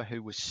can't remember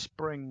who was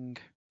spring.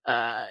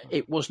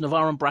 It was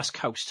Navarre and Brass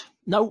Coast.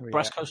 No,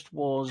 Brass Coast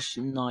was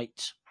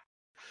night.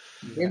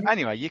 Yeah.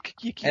 Anyway, you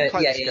play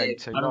this game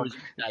too long.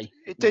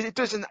 It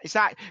doesn't.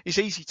 It's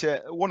easy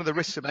to. One of the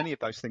risks of any of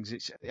those things,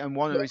 and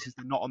one of the reasons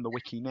they're not on the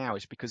wiki now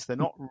is because they're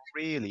not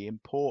really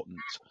important.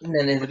 And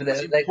then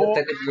they're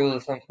good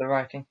rules for the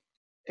writing.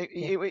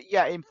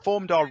 It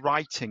informed our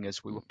writing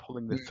as we were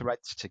pulling the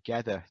threads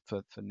together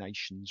for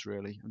nations,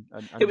 really.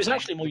 And it was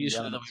actually more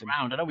useful the other way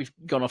around. I know we've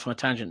gone off on a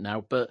tangent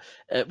now, but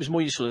it was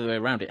more useful the other way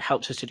around. It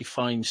helps us to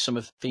define some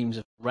of the themes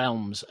of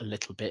realms a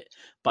little bit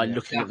by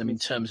looking at them in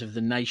terms of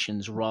the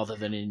nations rather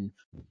than in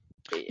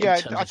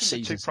I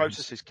think the two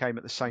processes came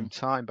at the same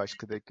time,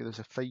 basically. There's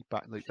a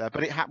feedback loop there,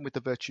 but it happened with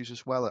the virtues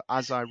as well,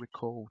 as I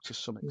recall, to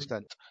some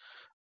extent.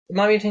 It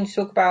might be interesting to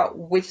talk about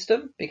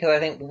wisdom, because I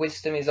think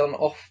wisdom is an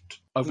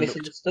oft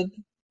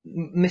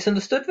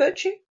misunderstood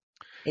virtue.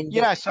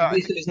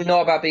 Wisdom is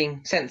not about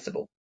being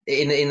sensible.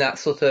 In that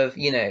sort of,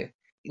 we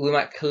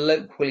might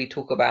colloquially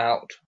talk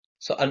about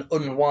an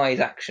unwise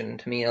action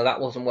to me,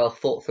 that wasn't well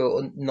thought through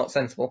or not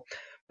sensible.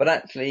 But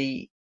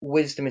actually,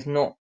 wisdom is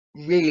not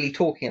really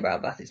talking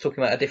about that. It's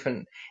talking about a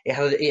different.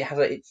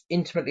 It's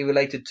intimately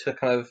related to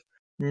kind of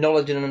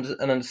knowledge and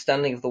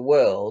understanding of the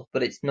world,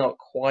 but it's not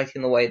quite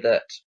in the way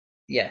that.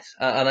 Yes,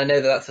 and I know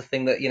that's a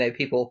thing that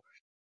people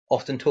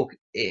often talk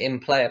in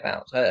play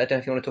about. I don't know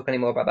if you want to talk any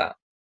more about that.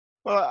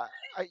 Well,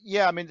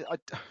 yeah, I mean,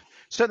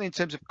 certainly in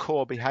terms of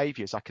core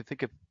behaviours, I can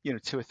think of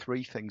 2 or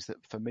 3 things that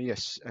for me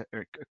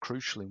are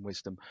crucial in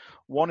wisdom.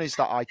 One is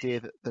that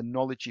idea that the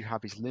knowledge you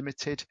have is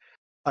limited,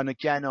 and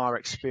again, our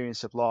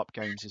experience of LARP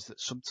games is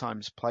that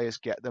sometimes players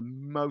get the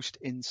most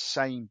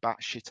insane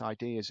batshit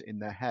ideas in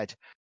their head,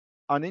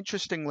 and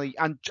interestingly,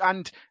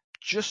 and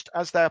just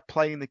as they're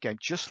playing the game,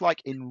 just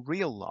like in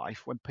real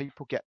life, when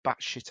people get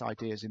batshit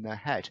ideas in their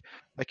head,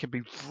 they can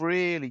be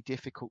really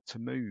difficult to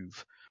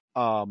move.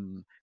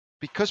 Um,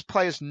 because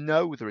players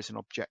know there is an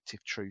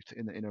objective truth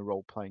in a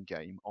role playing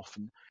game,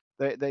 often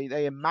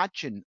they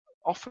imagine,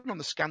 often on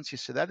the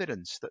scantiest of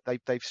evidence, that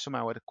they've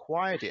somehow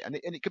acquired it, and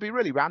it could be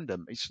really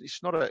random.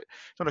 It's not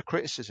a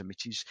criticism.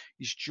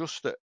 It's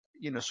just that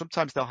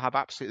sometimes they'll have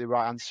absolutely the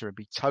right answer and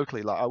be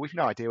totally like, oh, we've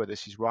no idea whether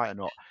this is right or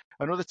not.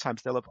 And other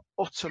times they'll have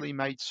utterly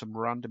made some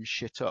random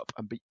shit up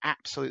and be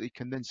absolutely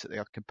convinced that they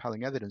have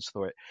compelling evidence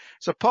for it.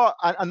 So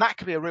and that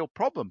can be a real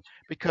problem,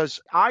 because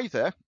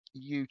either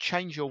you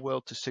change your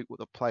world to suit what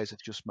the players have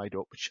just made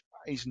up, which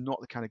is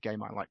not the kind of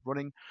game I like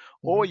running,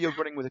 or you're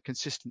running with a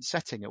consistent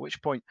setting, at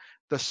which point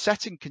the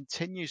setting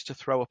continues to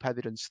throw up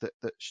evidence that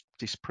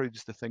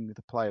disproves the thing that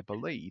the player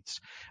believes,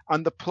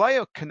 and the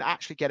player can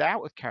actually get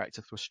out of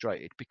character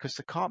frustrated because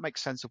they can't make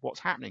sense of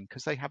what's happening,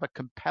 because they have a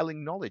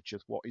compelling knowledge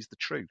of what is the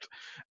truth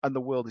and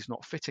the world is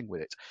not fitting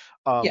with it.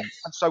 Yes.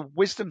 And so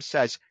wisdom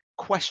says,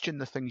 question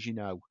the things you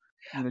know.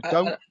 Uh,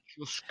 Don't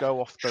just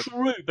go off the...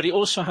 True, but it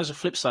also has a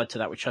flip side to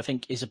that, which I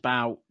think is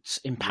about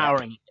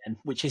empowering, again,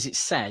 which is, it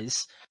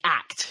says,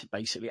 act,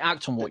 basically.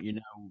 Act on what you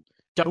know.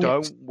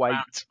 Don't wait.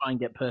 try and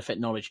get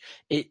perfect knowledge.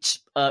 It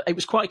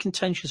was quite a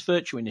contentious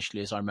virtue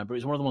initially, as I remember. It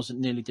was one of the ones that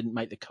nearly didn't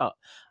make the cut.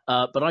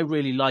 But I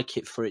really like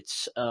it for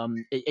its...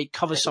 it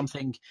covers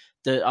something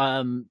that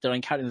I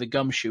encountered in the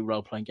Gumshoe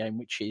role-playing game,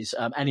 which is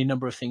any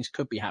number of things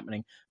could be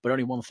happening, but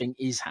only one thing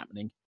is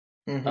happening.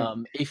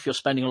 If you're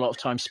spending a lot of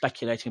time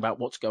speculating about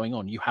what's going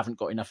on, you haven't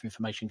got enough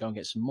information. Go and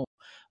get some more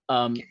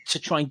to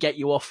try and get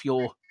you off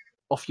your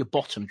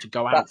bottom to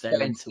go out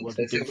there into the world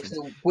and do things.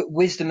 So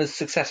wisdom is a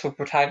successful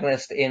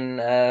protagonist in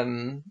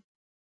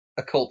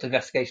occult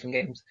investigation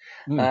games.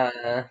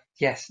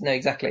 Yes, no,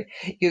 exactly.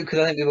 Because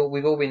I think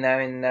we've all been now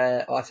in.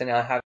 I certainly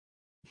I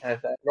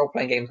have role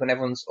playing games when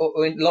everyone's,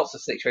 or in lots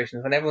of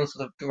situations when everyone's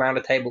sort of around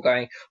a table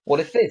going,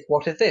 "What if this?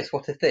 What if this?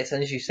 What if this?"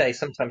 And as you say,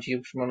 sometimes you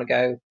just want to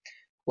go,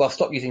 "Well,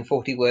 stop using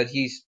 40 words.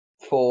 Use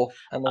 4,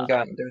 and then go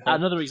out and do it."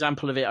 Another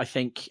example of it, I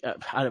think,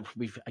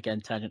 we've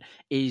again tangent,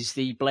 is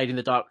the Blade in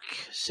the Dark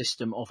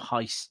system of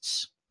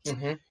heists.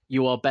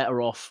 You are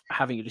better off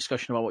having a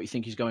discussion about what you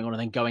think is going on and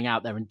then going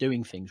out there and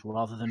doing things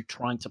rather than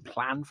trying to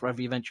plan for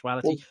every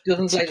eventuality. Well,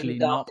 doesn't Blade in the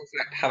Dark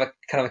have a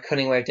kind of a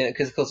cunning way of doing it?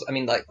 Because, of course, I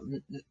mean, like,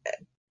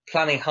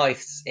 planning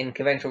heists in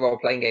conventional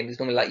role-playing games is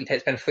normally like you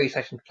spend 3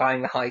 sessions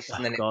planning the heist,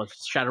 and then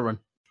Shadowrun.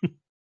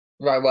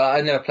 Right. Well,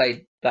 I never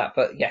played that,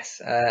 but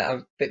yes,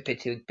 I'm a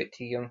bit too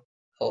young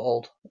or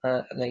old.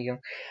 No, young.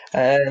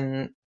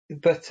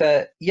 But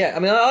yeah, I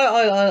mean,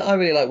 I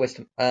really like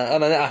wisdom,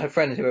 and I have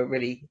friends who are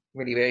really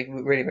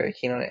very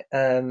keen on it.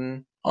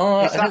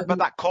 But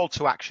that call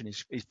to action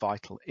is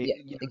vital.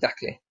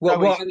 Exactly.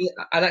 Well, I mean,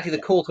 and actually,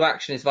 the call to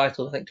action is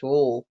vital, I think, to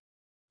all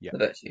the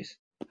virtues.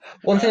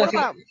 What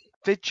about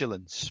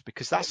vigilance?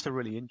 Because that's the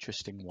really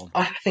interesting one.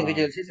 I think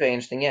vigilance is very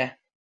interesting. Yeah.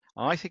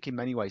 I think in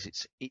many ways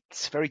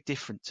it's very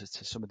different to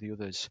some of the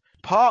others.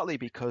 Partly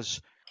because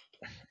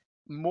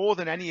more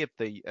than any of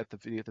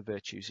the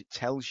virtues, it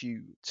tells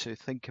you to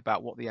think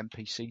about what the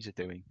NPCs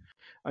are doing,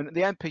 and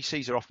the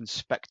NPCs are often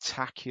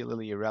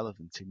spectacularly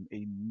irrelevant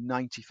in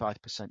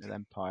 95% of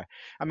Empire.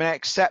 I mean,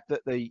 except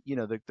that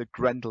the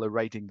Grendel are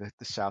raiding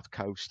the south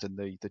coast and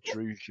the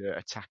Druge are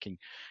attacking.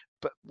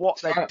 But what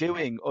they're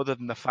doing, other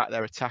than the fact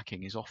they're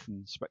attacking, is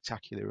often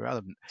spectacularly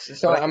irrelevant.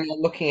 So I'm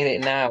looking at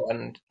it now,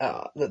 and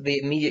the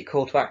immediate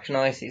call to action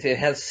I see, so it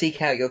has seek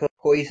out your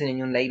poison in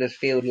your neighbour's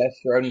field,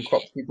 lest your own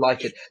crops be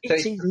blighted. So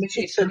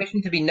it's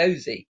permission to be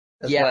nosy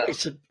as well.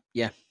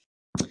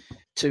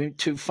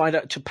 To find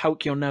out, to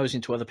poke your nose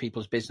into other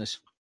people's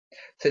business.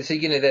 So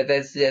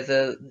there's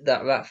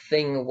that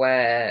thing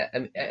where,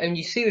 and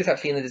you see this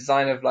actually in the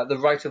design of like the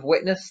right of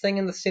witness thing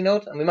in the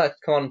synod, and we might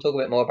come on and talk a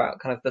bit more about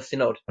kind of the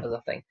synod as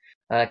a thing,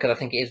 because I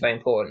think it is very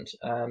important.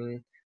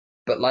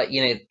 But like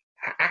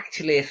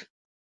actually,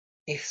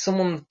 if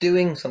someone's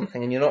doing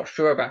something and you're not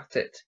sure about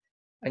it,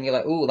 and you're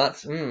like, "Oh,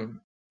 that's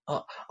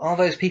are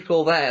those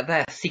people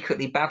they're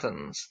secretly bad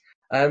uns?"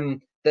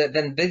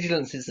 Then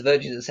vigilance is the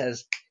virtue that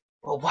says,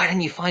 well, why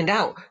didn't you find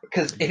out?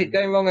 Because if it's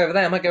going wrong over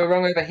there, it might go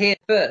wrong over here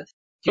first.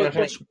 Do you know what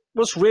I mean?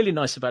 What's really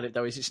nice about it,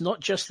 though, is it's not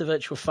just the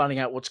virtue of finding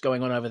out what's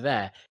going on over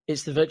there.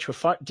 It's the virtue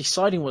of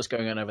deciding what's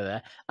going on over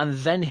there and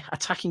then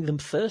attacking them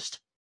first.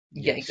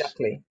 Yeah,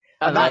 exactly.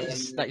 And that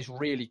is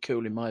really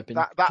cool, in my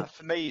opinion. That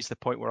for me is the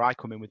point where I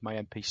come in with my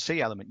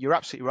NPC element. You're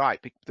absolutely right.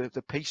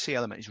 The PC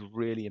element is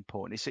really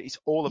important. It's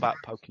all about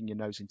poking your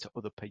nose into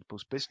other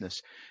people's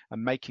business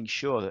and making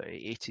sure that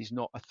it is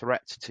not a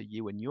threat to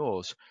you and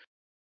yours.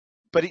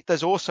 But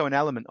there's also an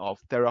element of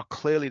there are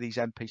clearly these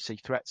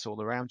NPC threats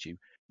all around you.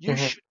 You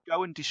should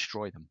go and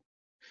destroy them.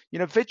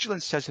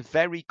 Vigilance says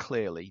very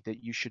clearly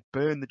that you should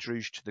burn the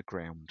Druze to the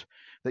ground,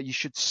 that you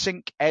should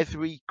sink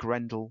every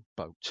Grendel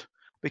boat,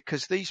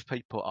 because these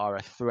people are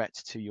a threat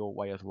to your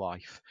way of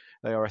life.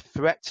 They are a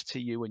threat to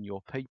you and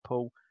your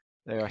people.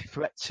 They are a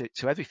threat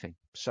to everything.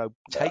 So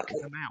take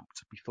them out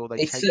before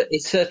they take.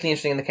 It's certainly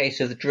interesting in the case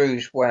of the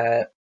Druze,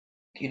 where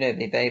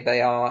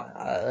they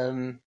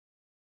are.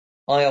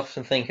 I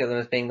often think of them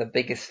as being the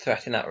biggest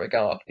threat in that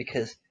regard,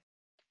 because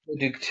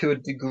to a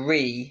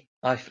degree,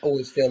 I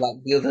always feel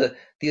like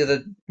the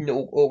other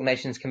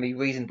organisations can be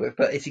reasoned with,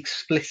 but it's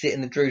explicit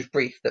in the Druze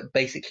brief that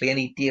basically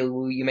any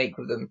deal you make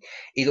with them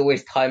is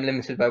always time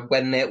limited by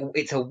when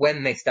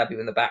they stab you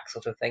in the back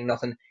sort of thing,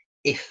 not an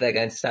if they're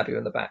going to stab you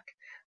in the back.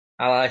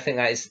 And I think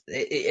that is,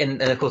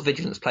 and of course,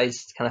 vigilance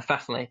plays kind of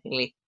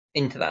fascinatingly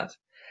into that,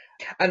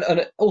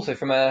 and also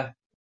from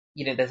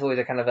there's always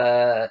a kind of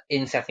a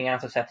in setting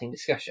out of setting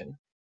discussion.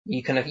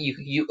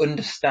 You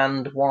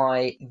understand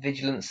why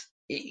vigilance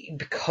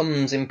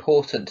becomes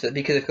important,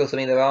 because of course,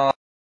 there are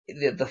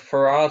the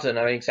Faradan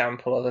are an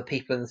example of the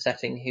people in the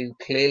setting who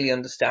clearly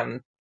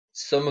understand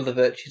some of the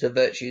virtues are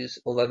virtues,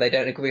 although they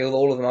don't agree with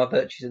all of them are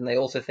virtues, and they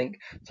also think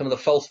some of the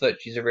false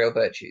virtues are real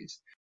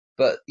virtues.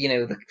 But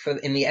in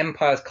the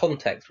Empire's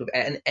context, with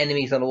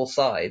enemies on all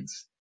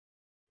sides,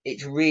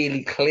 it's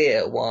really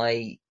clear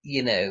why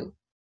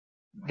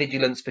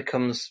vigilance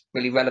becomes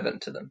really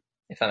relevant to them,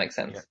 if that makes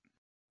sense. Yeah.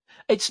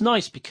 It's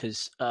nice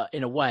because,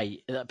 in a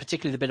way,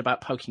 particularly the bit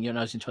about poking your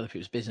nose into other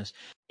people's business,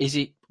 is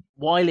it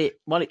while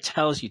it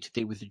tells you to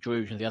deal with the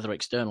Druze and the other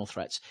external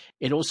threats,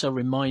 it also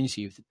reminds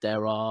you that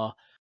there are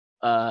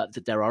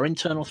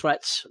internal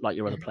threats like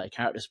your other player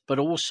characters, but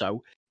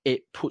also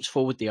it puts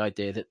forward the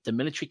idea that the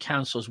military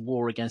council's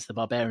war against the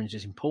barbarians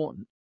is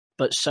important,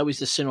 but so is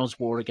the Synod's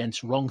war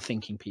against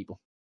wrong-thinking people.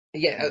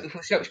 Yeah,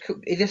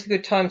 is this a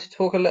good time to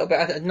talk a little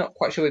bit? I'm not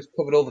quite sure we've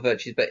covered all the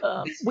virtues, but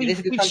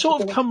we've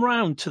sort of come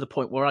round to the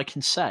point where I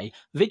can say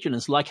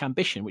vigilance, like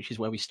ambition, which is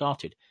where we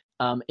started,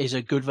 is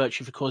a good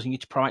virtue for causing you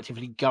to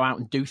proactively go out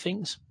and do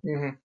things.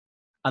 Mm-hmm.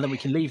 And then we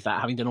can leave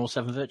that having done all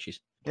 7 virtues.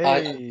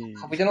 Hey,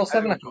 have we done all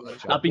 7?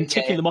 I've been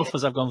ticking them off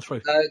as I've gone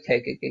through.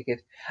 Okay,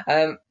 good.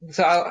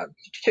 So I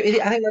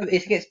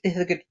think this is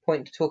a good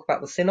point to talk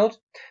about the Synod,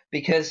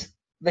 because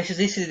this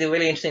is the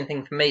really interesting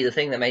thing for me. The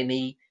thing that made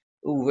me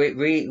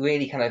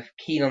really kind of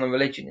keen on the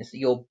religion is that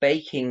you're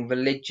baking the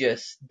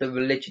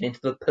religion into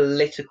the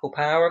political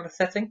power of the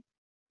setting.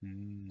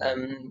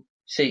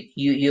 So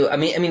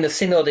the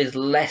Synod is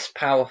less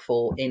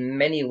powerful in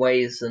many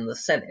ways than the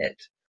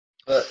Senate,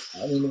 but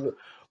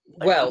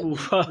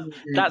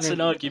that's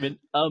an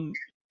argument. But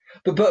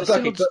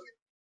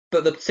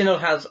the Synod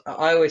has,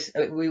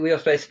 we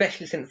also,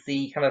 especially since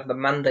the kind of the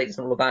mandates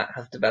and all of that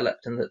has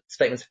developed and the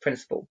statements of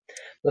principle,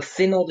 the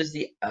Synod is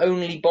the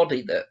only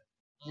body that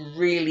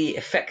really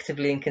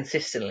effectively and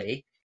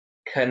consistently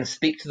can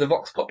speak to the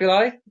Vox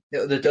Populi,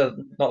 not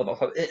the Vox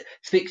Populi,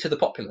 speak to the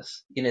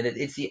populace.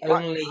 It's the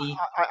only.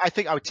 I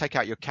think I would take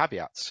out your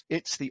caveats.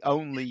 It's the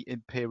only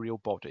imperial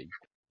body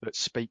that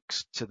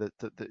speaks to the.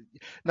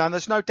 Now,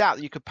 there's no doubt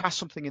that you could pass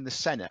something in the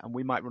Senate, and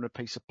we might run a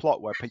piece of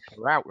plot where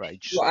people are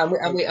outraged. Well,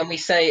 and we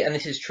say, and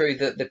this is true,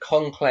 that the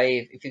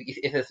conclave,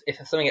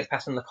 if something gets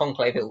passed in the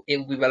conclave, it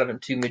will be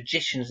relevant to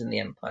magicians in the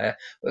Empire.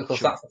 But of course,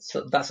 that's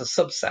a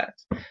subset.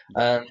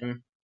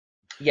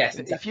 Yes,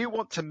 exactly. If you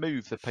want to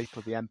move the people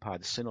of the Empire,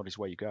 the Synod is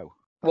where you go.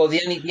 Well,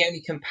 the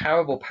only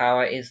comparable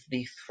power is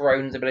the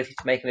throne's ability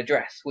to make an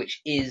address,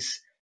 which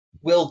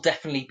will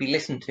definitely be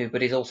listened to,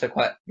 but is also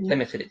quite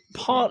limited.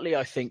 Partly,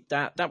 I think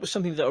that was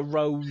something that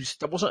arose.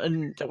 That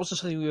wasn't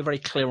something we were very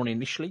clear on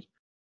initially.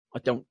 I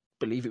don't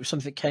believe it was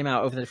something that came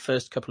out over the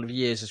first couple of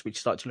years as we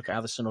started to look at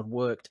how the Synod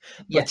worked.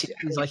 Yes, but it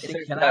is, I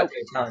think,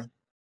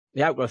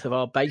 the outgrowth of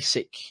our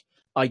basic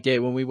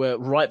idea when we were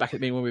right back at the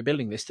beginning when we were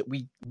building this, that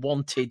we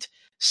wanted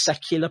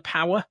secular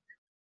power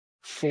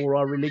for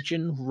our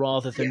religion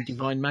rather than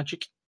divine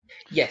magic.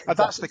 Yes,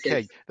 that's the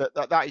key.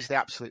 That is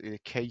absolutely the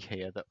key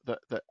here.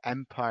 That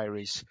Empire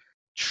is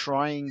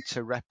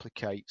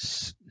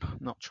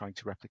not trying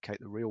to replicate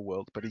the real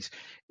world, but it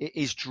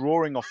is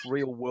drawing off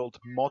real world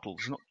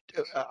models, not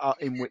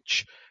in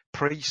which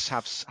priests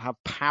have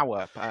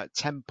power,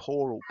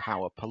 temporal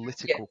power,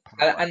 political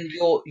power. And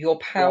your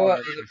power as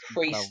a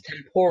priest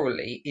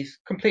temporally is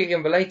completely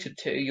unrelated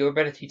to your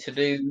ability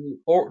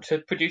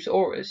to produce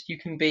auras. You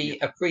can be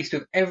a priest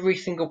with every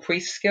single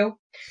priest skill.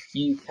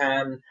 You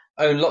can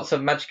own lots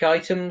of magic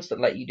items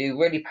that let you do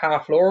really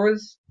powerful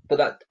auras,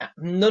 but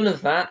none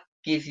of that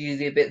gives you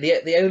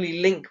the only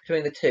link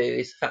between the two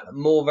is the fact that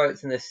more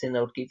votes in the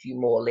Synod give you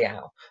more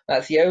Liao.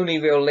 That's the only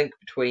real link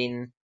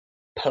between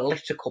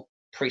political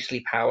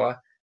priestly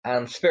power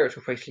and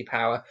spiritual priestly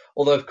power,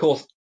 although of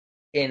course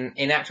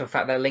in actual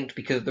fact they're linked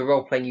because of the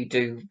role playing you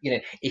do.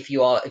 If you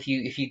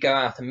go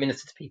out and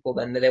minister to people,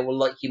 then they will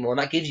like you more,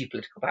 and that gives you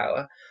political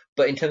power.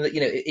 But in terms of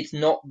it's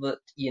not that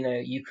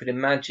you could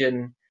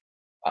imagine.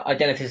 I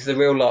don't know if this is a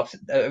real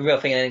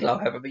thing in any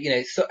love ever, but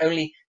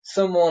only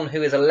someone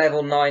who is a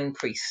level 9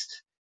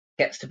 priest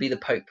gets to be the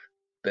Pope,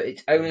 but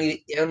it's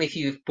only if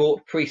you've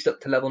brought priest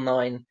up to level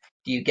 9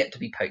 do you get to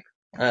be Pope,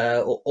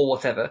 or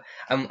whatever,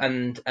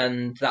 and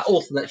that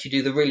also lets you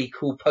do the really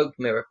cool Pope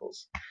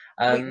miracles.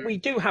 We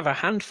do have a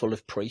handful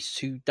of priests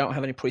who don't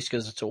have any priest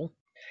skills at all.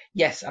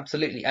 Yes,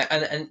 absolutely,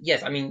 and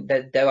yes, I mean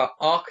there are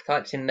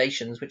archetypes in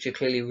nations which are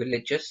clearly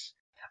religious,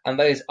 and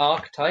those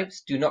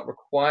archetypes do not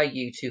require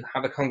you to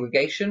have a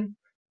congregation,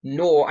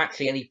 nor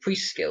actually any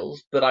priest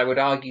skills. But I would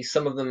argue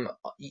some of them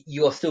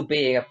you are still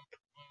being a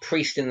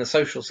priest in the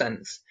social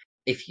sense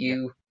if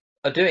you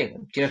are doing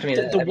them. Do you know what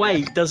I mean? The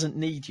way doesn't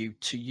need you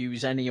to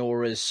use any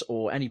auras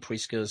or any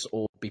priest skills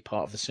or be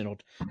part of the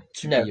synod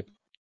to No, be.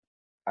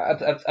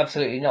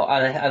 absolutely not.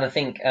 And I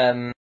think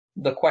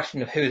the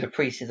question of who is a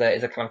priest is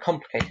a kind of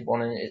complicated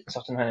one, and it's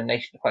often kind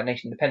of quite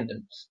nation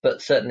dependent.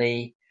 But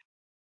certainly,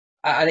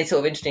 and it's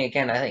sort of interesting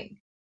again. I think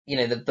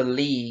the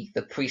league,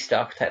 the priest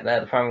archetype there,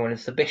 the primary one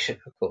is the bishop,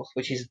 of course,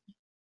 which is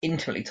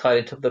intimately tied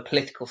into the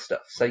political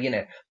stuff. So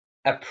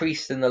a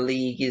priest in the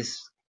league is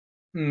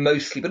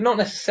mostly, but not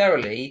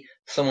necessarily,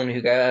 someone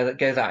who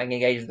goes out and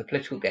engages the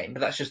political game. But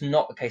that's just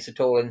not the case at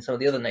all in some of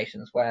the other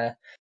nations where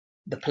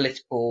the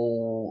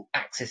political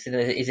axis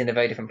is in a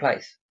very different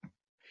place.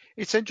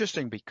 It's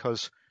interesting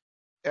because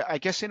I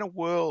guess in a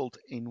world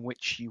in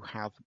which you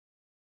have,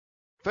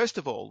 first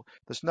of all,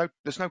 there's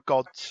no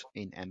gods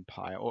in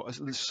Empire, or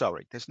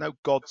sorry, there's no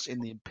gods in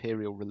the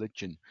imperial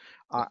religion.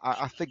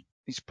 I think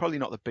it's probably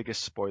not the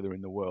biggest spoiler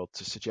in the world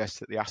to suggest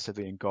that the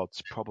Ascidian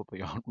gods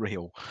probably aren't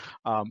real.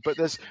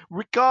 But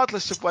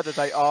regardless of whether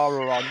they are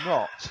or are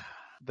not,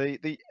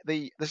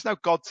 there's no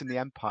gods in the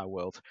Empire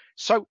world.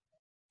 So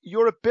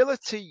your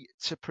ability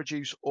to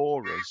produce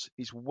auras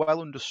is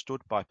well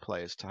understood by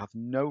players to have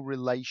no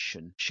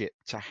relationship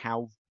to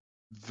how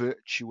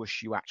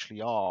virtuous you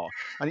actually are,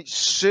 and it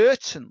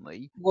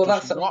certainly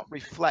does not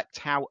reflect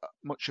how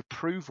much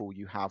approval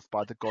you have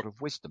by the God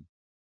of Wisdom.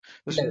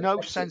 There's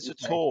no sense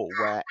at all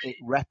where it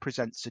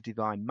represents a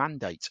divine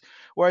mandate.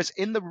 Whereas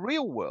in the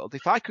real world,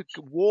 if I could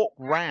walk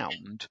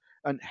round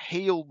and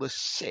heal the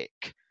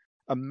sick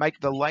and make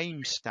the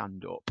lame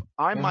stand up,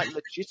 I might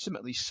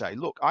legitimately say,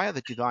 look, I have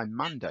a divine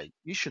mandate.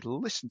 You should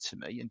listen to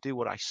me and do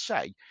what I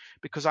say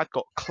because I've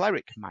got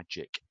cleric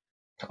magic.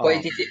 Well,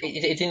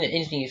 it's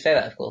interesting you say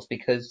that, of course,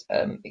 because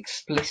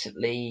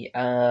explicitly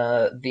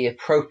the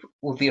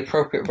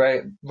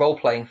appropriate role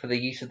playing for the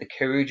use of the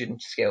Kerugan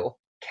skill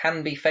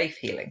can be faith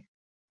healing.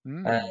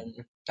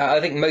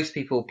 I think most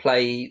people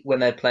play when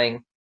they're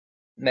playing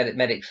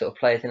medics, sort of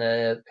play it in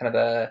a kind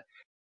of a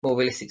more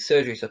realistic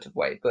surgery sort of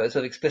way, but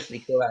sort of explicitly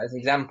call that as an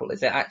example. Is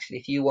that actually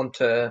if you want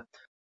to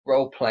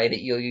role play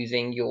that you're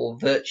using your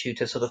virtue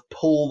to sort of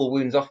pull the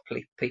wounds off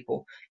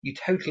people, you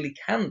totally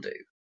can do.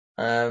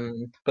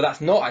 But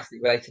that's not actually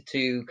related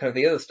to kind of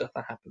the other stuff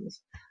that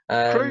happens.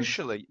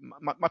 Crucially,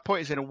 my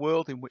point is, in a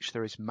world in which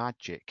there is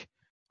magic,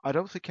 I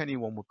don't think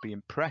anyone would be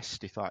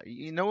impressed if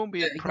no one would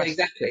be impressed.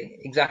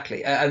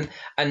 Exactly.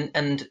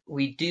 And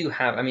we do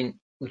have, I mean,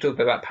 we talked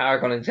about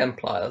Paragon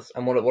Exemplars,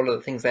 and one of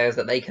the things there is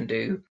that they can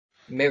do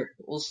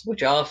miracles,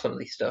 which are some of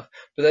these stuff,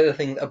 but they're the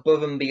things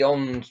above and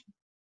beyond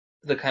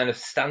the kind of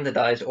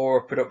standardized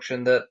aura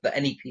production that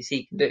any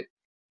PC can do.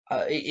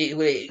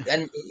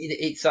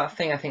 It's that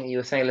thing I think you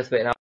were saying a little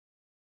bit in our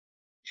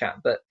chat,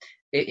 but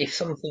if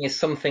something is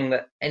something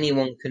that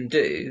anyone can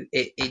do,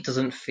 it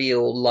doesn't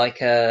feel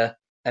like a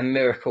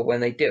miracle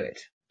when they do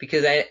it,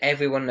 because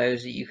everyone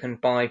knows that you can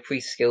buy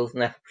priest skills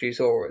and therefore produce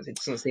auras. It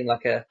doesn't seem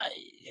like a.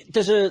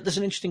 There's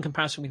an interesting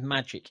comparison with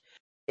magic.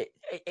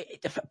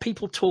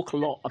 People talk a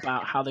lot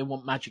about how they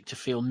want magic to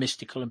feel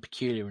mystical and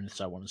peculiar and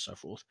so on and so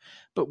forth,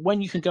 but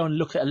when you can go and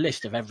look at a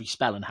list of every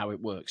spell and how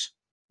it works,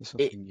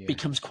 it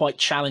becomes quite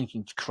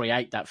challenging to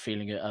create that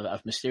feeling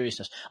of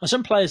mysteriousness. And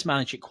some players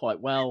manage it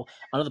quite well,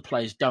 and other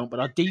players don't. But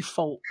our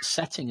default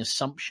setting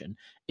assumption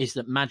is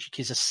that magic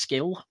is a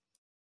skill.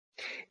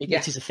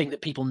 It is a thing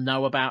that people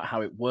know about,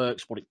 how it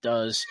works, what it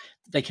does.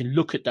 They can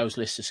look at those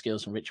lists of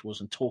skills and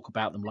rituals and talk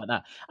about them like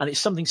that. And it's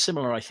something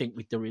similar, I think,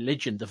 with the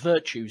religion. The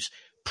virtues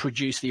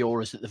produce the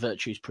auras that the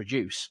virtues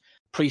produce.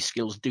 Priest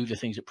skills do the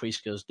things that priest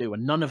skills do,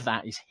 and none of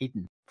that is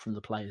hidden from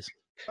the players.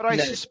 But I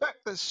suspect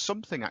there's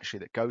something actually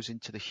that goes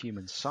into the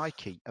human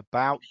psyche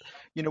about,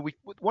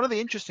 one of the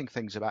interesting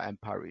things about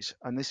Empire is,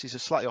 and this is a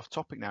slightly off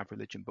topic now of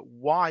religion, but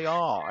why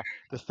are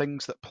the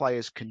things that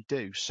players can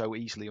do so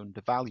easily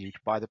undervalued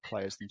by the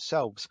players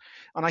themselves?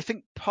 And I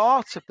think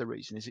part of the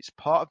reason is it's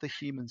part of the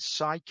human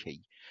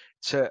psyche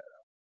to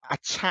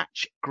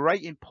attach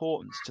great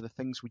importance to the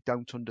things we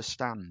don't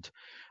understand.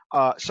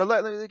 So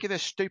let me give you a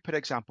stupid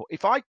example.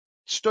 If I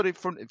stood in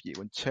front of you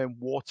and turn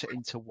water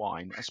into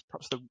wine, as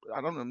perhaps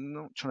I'm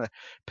not trying to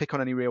pick on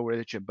any real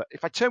religion, but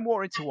if I turn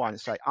water into wine and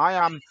say, I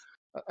am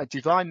a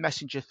divine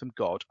messenger from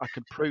God, I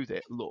can prove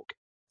it, look,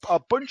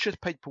 a bunch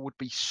of people would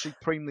be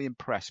supremely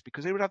impressed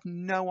because they would have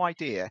no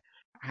idea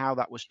how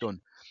that was done.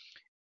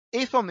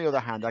 If, on the other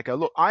hand, I go,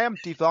 look, I am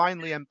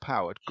divinely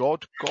empowered.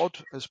 God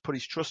has put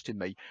his trust in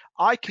me.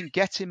 I can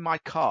get in my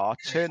car,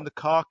 turn the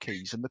car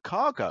keys, and the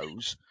car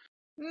goes.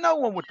 No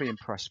one would be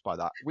impressed by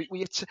that.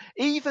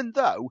 Even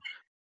though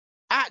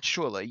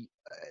actually,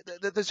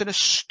 there's an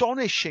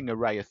astonishing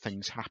array of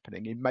things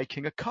happening in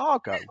making a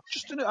cargo.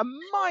 Just a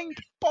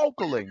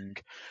mind-boggling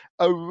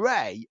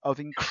array of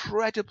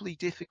incredibly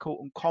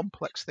difficult and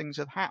complex things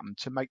have happened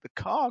to make the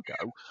cargo,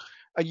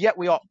 and yet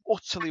we are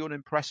utterly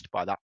unimpressed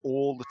by that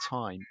all the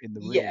time in the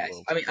real Yes,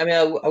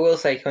 world. I will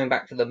say, coming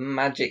back to the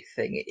magic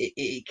thing,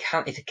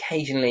 it's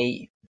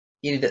occasionally,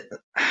 that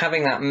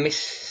having that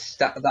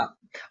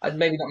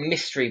maybe not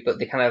mystery, but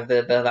the kind of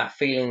that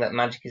feeling that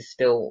magic is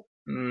still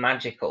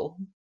magical,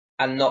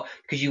 and not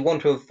because you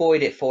want to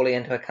avoid it falling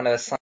into a kind of a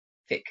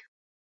scientific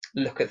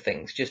look at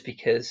things, just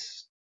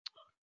because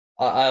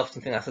I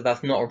often think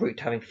that's not a route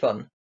to having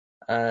fun,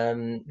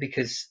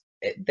 because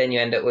then you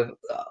end up with.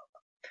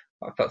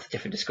 That's a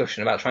different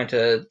discussion about trying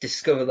to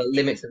discover the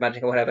limits of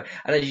magic or whatever.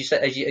 And as you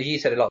said, as you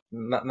said a lot,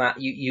 Matt,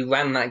 you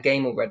ran that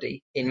game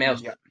already in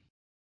Maelstrom.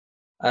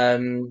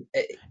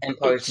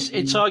 Empire's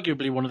It's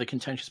arguably one of the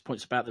contentious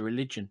points about the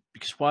religion,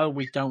 because while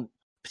we don't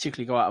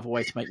particularly go out of a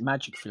way to make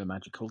magic feel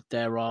magical,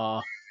 there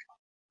are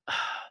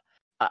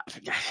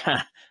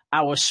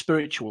our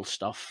spiritual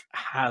stuff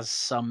has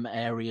some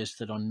areas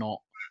that are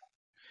not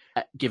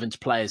given to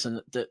players,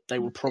 and that they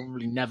will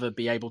probably never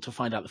be able to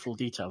find out the full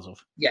details of.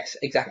 Yes,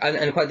 exactly,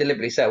 and quite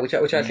deliberately so. Which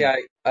actually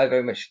I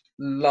very much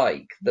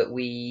like, that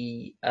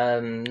we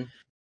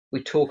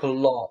talk a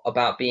lot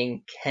about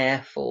being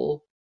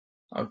careful.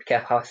 I'm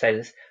careful how I say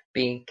this.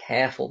 Being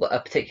careful that a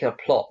particular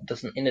plot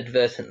doesn't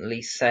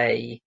inadvertently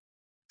say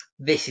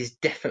this is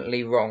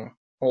definitely wrong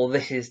or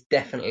this is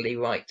definitely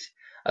right,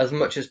 as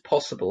much as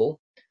possible,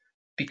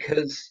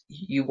 because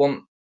you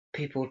want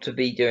people to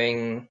be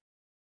doing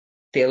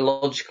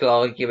theological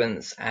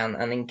arguments and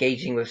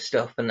engaging with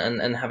stuff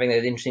and having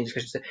those interesting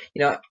discussions.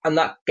 And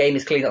that game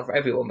is clearly not for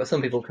everyone, but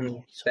some people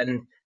can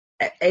spend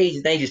ages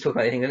and ages talking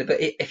about anything. But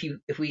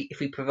if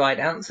we provide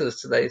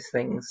answers to those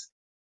things,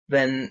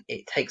 then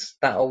it takes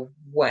that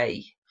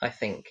away, I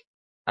think.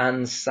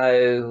 And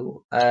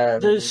so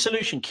the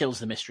solution kills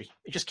the mystery.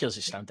 It just kills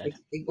it stand dead.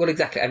 Well,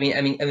 exactly. I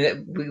mean,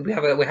 we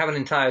have an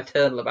entire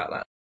Eternal about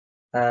that,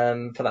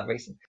 for that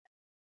reason.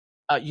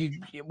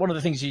 One of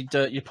the things you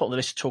put on the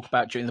list to talk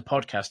about during the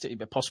podcast,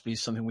 it possibly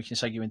is something we can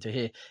segue into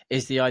here,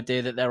 is the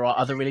idea that there are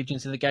other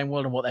religions in the game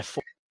world and what they're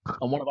for.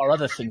 And one of our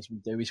other things we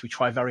do is we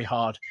try very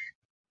hard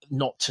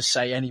not to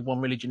say any one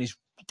religion is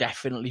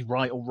definitely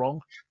right or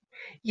wrong.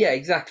 Yeah,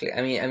 exactly.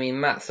 I mean,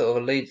 Matt sort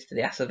of alludes to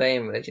the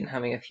Asavean religion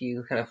having a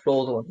few kind of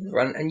flaws,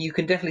 and you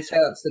can definitely say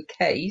that's the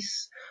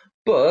case.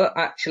 But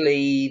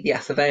actually, the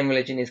Asavean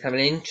religion is kind of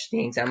an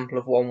interesting example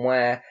of one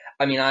where,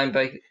 I mean,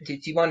 do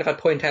you mind if I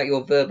point out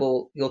your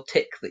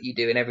tick that you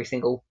do in every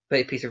single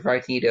piece of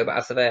writing you do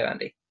about Asavea,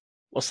 Andy?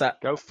 What's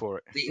that? Go for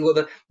it.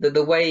 Well,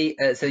 the way,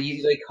 so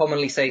you very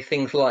commonly say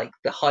things like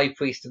the high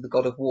priest of the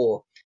god of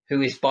war,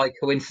 who is by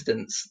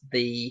coincidence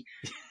the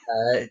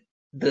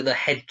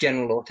head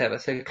general or whatever.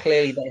 So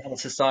clearly they have a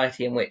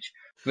society in which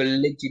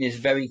religion is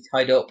very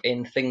tied up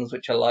in things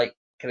which are like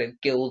kind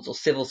of guilds or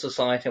civil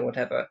society or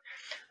whatever.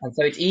 And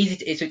so it's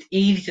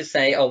easy to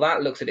say, oh,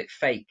 that looks a bit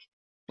fake.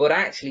 But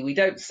actually, we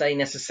don't say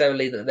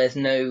necessarily that there's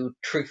no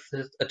truth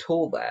at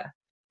all there.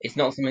 It's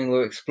not something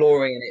we're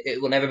exploring, and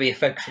it will never be a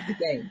focus of the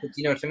game. But do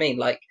you know what I mean?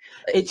 Like,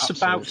 it's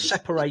about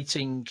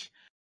separating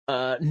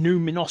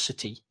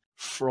numinosity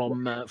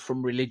from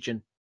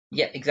religion.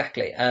 Yeah,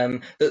 exactly.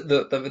 The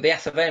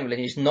Asavean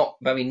religion is not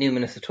very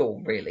numinous at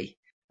all, really.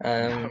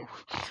 No,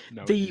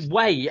 the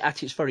way,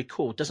 at its very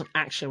core, doesn't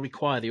actually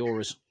require the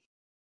auras.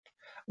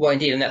 Well,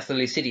 indeed, and that's the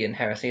Lucidian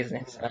heresy, isn't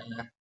it?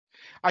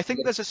 I think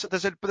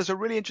there's a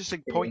really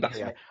interesting point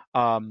here.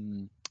 I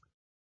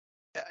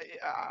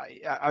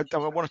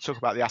want to talk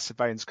about the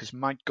Asaveans because,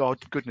 my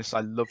goodness,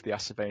 I love the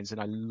Asaveans and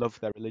I love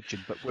their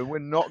religion. But we're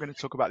not going to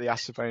talk about the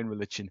Asavean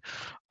religion.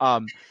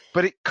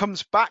 But it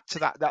comes back to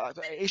that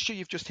issue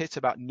you've just hit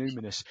about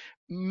numinous.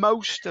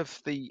 Most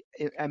of the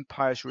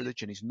Empire's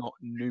religion is not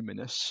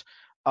numinous.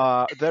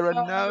 There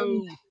are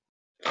no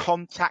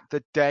contact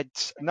the dead,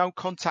 no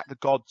contact the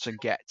gods and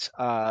get.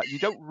 You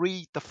don't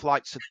read the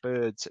flights of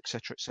birds,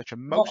 etc., etc.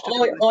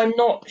 I'm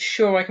not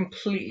sure I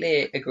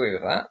completely agree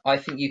with that. I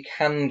think you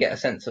can get a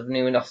sense of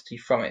numinosity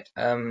from it.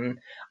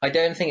 I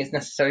don't think it's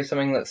necessarily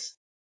something that's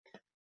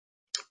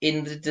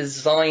in the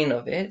design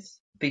of it,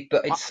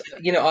 but it's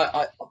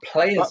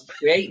players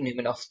create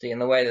numinosity in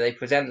the way that they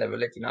present their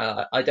religion.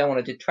 I don't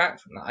want to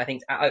detract from that. I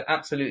think I've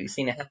absolutely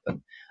seen it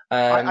happen.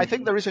 I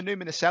think there is a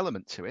numinous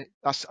element to it.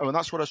 That's what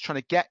I was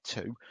trying to get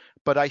to.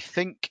 But I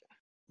think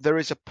there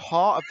is a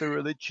part of the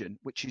religion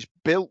which is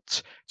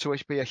built to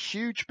be a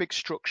huge, big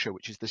structure,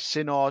 which is the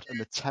synod and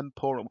the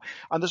temporal.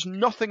 And there's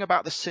nothing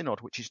about the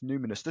synod which is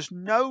numinous. There's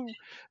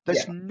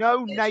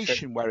no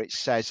nation where it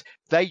says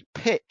they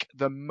pick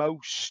the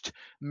most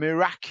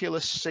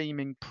miraculous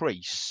seeming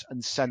priests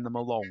and send them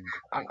along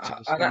to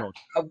the synod.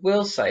 I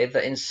will say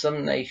that in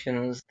some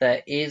nations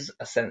there is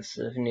a sense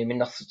of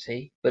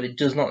numinosity, but it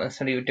does not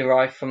necessarily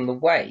derive from the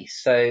way.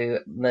 So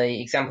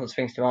the example that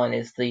springs to mind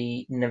is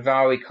the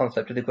Navari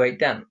concept of the Great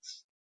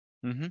Dance,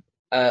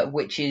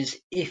 which is,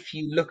 if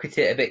you look at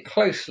it a bit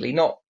closely,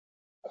 not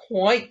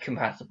quite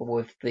compatible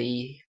with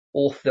the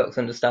orthodox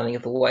understanding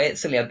of the way.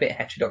 It's certainly a bit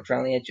heterodox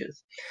around the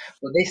edges.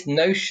 But this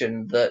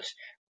notion that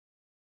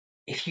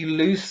if you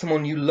lose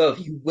someone you love,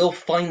 you will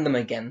find them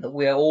again, that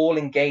we are all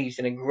engaged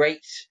in a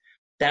great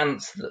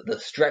dance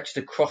that stretched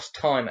across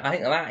time. I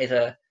think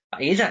that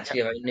is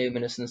actually a very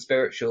numinous and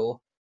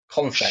spiritual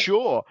concept.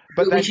 Sure,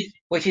 but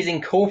which is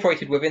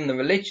incorporated within the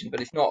religion, but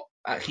it's not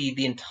actually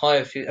the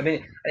entire. I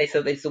mean,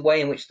 it's the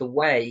way in which the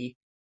way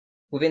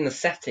within the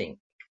setting,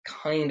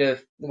 kind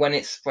of when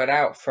it's spread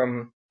out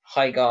from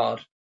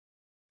Highgard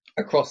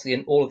across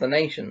all of the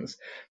nations,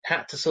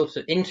 had to sort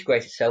of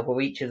integrate itself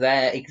with each of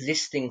their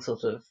existing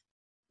sort of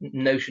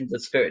notions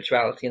of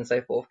spirituality and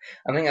so forth.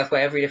 I think that's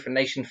why every different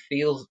nation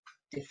feels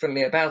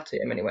differently about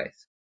it in many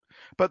ways.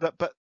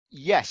 But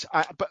yes,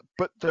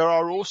 but there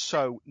are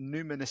also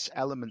numinous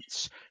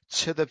elements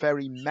to the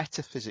very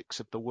metaphysics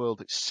of the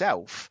world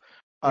itself.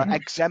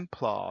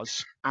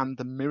 Exemplars and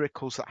the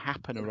miracles that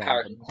happen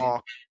around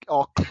them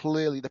are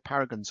clearly, the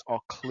paragons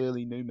are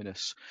clearly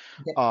numinous.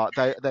 Yeah.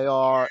 They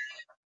are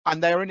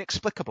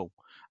inexplicable,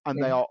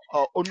 and they are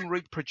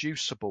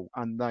unreproducible,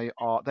 and they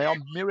are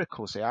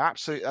miracles. They are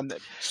absolutely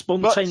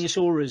spontaneous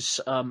auras.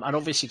 An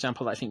obvious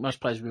example that I think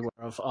most players will be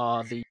aware of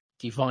are the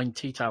divine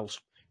tea towels.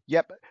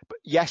 Yep, but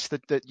yes,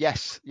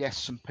 yes,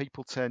 some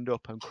people turned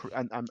up,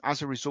 and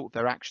as a result of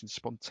their actions,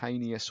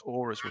 spontaneous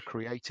auras were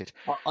created.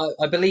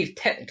 I believe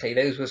technically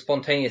those were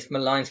spontaneous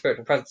malign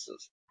spiritual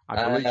presences.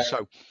 I believe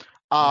so.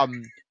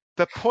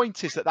 The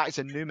point is that is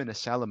a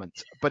numinous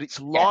element, but it's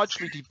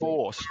largely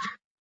divorced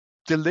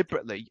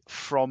deliberately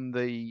from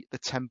the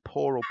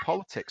temporal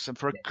politics, and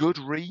for a good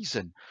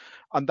reason.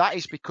 And that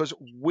is because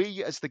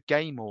we, as the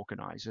game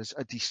organizers,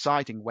 are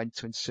deciding when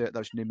to insert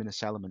those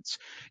numinous elements.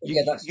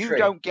 You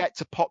don't get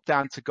to pop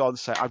down to God and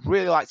say, I'd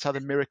really like to have a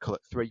miracle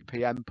at 3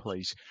 p.m,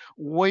 please.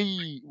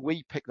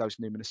 We pick those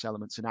numinous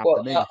elements and add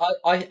them in.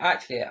 I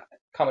actually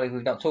can't believe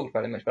we've not talked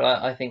about it much, but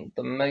I think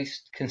the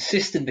most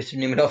consistent bit of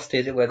numinosity,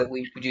 as it were, that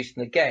we've produced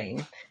in the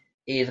game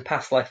is a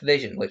past life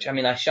vision, which, I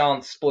mean, I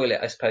shan't spoil it,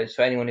 I suppose,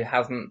 for anyone who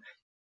hasn't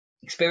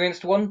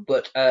experienced one,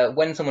 but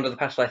when someone does a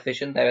past life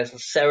vision, there is a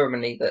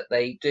ceremony that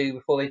they do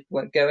before they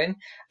go in,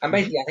 and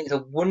basically I think it's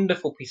a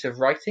wonderful piece of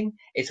writing.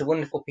 It's a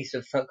wonderful piece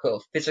of sort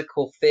of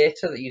physical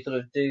theatre that you sort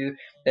of do.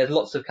 There's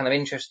lots of kind of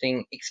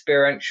interesting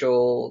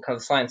experiential kind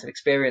of science of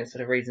experience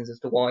sort of reasons as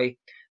to why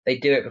they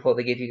do it before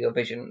they give you your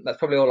vision. That's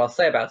probably all I'll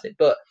say about it.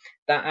 But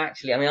that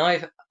actually, I mean,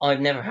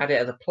 I've never had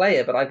it as a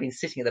player, but I've been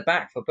sitting at the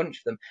back for a bunch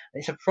of them, and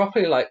it's a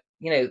properly, like,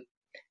 you know,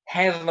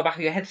 hairs on the back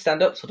of your head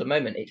stand up sort of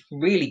moment. It's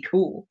really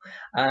cool.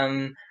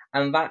 And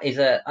that is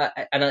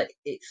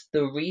it's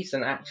the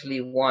reason actually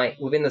why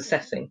within the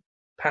setting,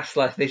 past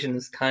life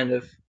visions kind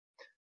of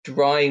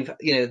drive,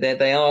 you know,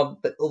 they are,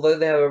 although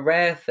they're a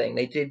rare thing,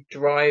 they did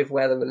drive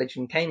where the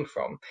religion came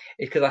from,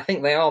 is because I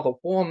think they are the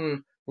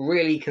one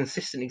really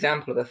consistent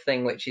example of a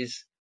thing which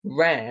is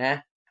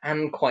rare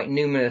and quite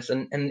numerous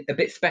and a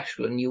bit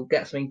special, and you'll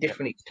get something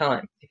different each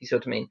time, if you see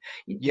what I mean.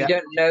 You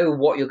don't know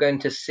what you're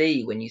going to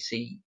see when you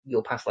see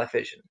your past life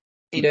vision.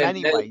 In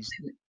many ways,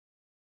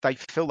 they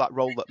fill that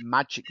role that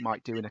magic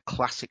might do in a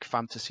classic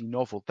fantasy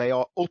novel. They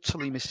are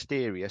utterly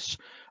mysterious,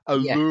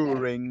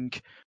 alluring,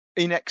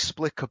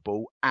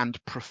 inexplicable,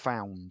 and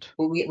profound.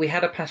 Well, we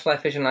had a past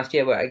life vision last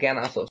year where, again,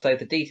 I'll sort of say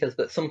the details,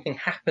 but something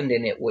happened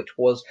in it which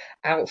was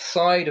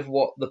outside of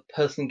what the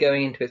person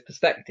going into its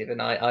perspective, and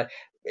I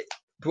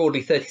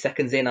broadly 30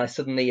 seconds in, I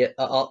suddenly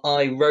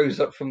I rose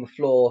up from the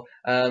floor,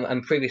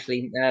 and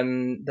previously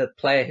the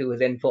player who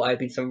was in thought I had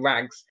been some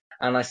rags,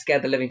 and I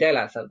scared the living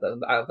daylights out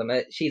of them.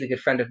 She's a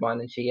good friend of mine,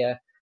 and she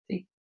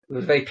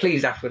was very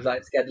pleased afterwards. I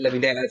scared the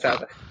living daylights out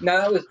of her. No,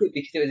 that was good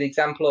because it was an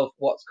example of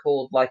what's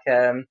called like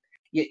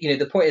you know,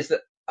 the point is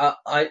that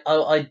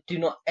I do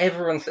not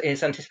ever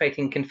is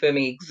anticipating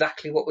confirming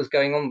exactly what was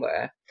going on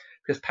there,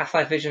 because past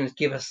life visions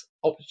give us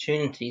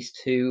opportunities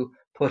to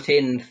put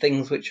in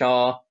things which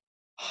are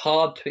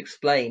hard to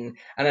explain,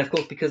 and of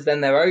course because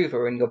then they're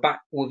over and you're back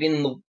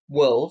within the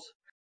world,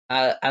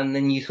 and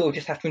then you sort of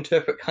just have to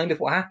interpret kind of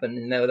what happened,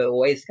 and there are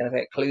ways to kind of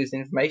get clues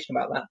and information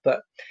about that.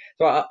 But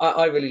so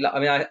I really I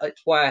mean,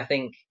 it's why I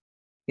think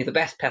the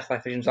best past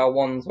life visions are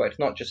ones where it's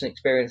not just an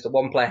experience that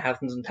one player has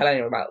and doesn't tell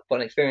anyone about, but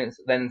an experience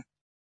that then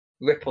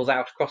ripples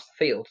out across the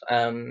field.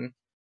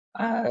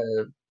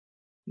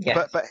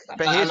 Yeah. But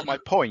here's my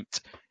point.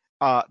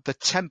 The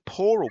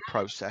temporal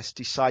process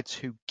decides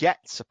who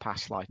gets a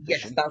past life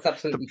vision. Yes, that's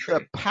absolutely true.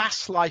 The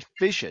past life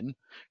vision,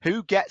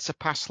 who gets a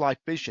past life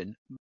vision,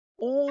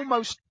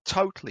 almost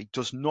totally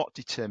does not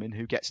determine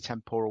who gets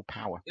temporal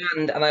power.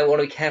 And I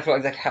want to be careful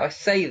exactly how I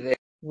say this.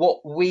 What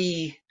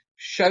we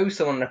show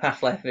someone in a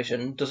past life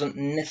vision doesn't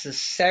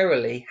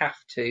necessarily have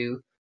to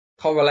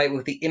correlate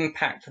with the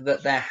impact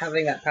that they're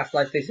having that past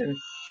life vision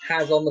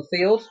has on the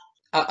field.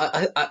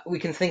 We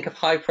can think of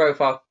high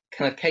profile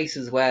kind of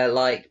cases where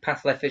like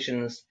past life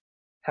visions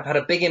have had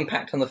a big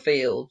impact on the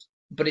field,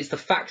 but it's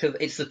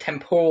the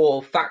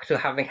temporal factor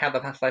having had the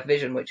past life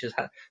vision which has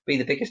been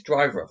the biggest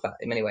driver of that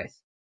in many ways.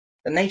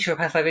 The nature of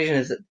past life vision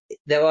is that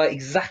there are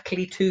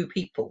exactly 2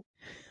 people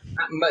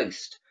at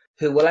most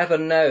who will ever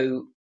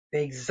know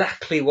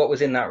exactly what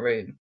was in that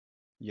room.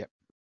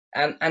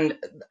 And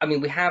I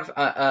mean, we have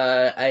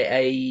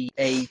a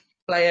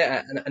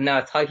player and now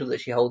a title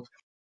that she holds,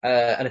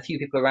 and a few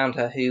people around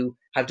her who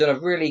have done a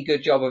really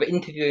good job of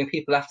interviewing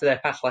people after their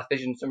past life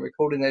visions and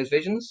recording those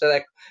visions. So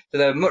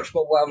they're much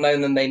more well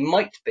known than they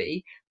might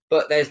be,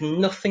 but there's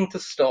nothing to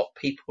stop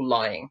people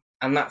lying,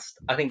 and that's,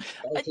 I think,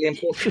 vitally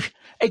important.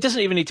 It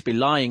doesn't even need to be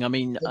lying. I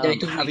mean,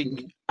 It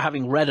doesn't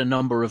having read a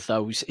number of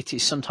those, it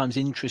is sometimes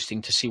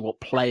interesting to see what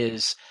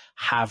players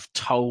have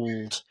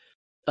told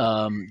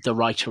the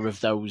writer of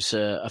those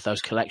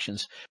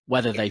collections,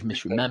 whether they've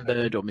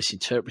misremembered or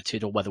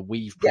misinterpreted, or whether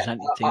we've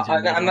presented things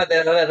in another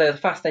way. There's a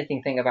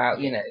fascinating thing about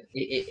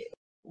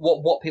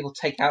what people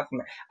take out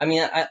from it. I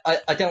mean, I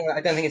don't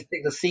think it's a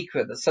particular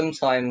secret that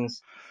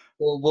sometimes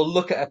we'll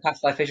look at a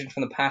past life vision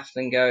from the past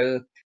and go,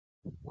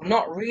 we're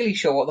not really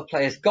sure what the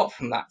players got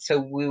from that, so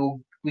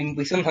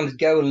we sometimes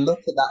go and look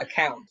at that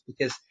account,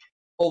 because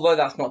although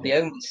that's not the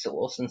only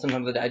source, and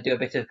sometimes I do a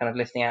bit of kind of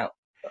listening out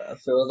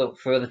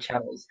for other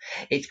channels,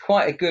 it's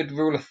quite a good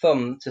rule of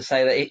thumb to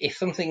say that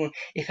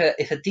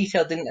if a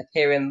detail didn't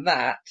appear in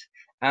that,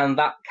 and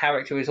that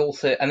character is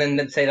also, and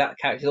then say that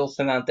character is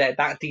also now dead,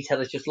 that detail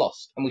is just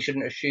lost, and we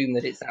shouldn't assume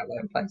that it's out there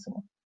and playing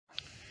someone.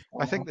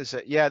 I think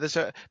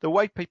the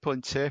way people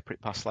interpret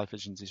past life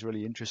visions is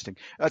really interesting.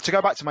 To go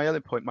back to my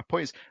earlier point, my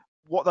point is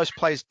what those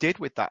players did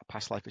with that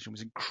past life vision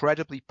was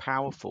incredibly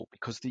powerful,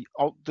 because the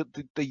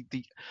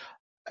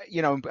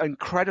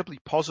incredibly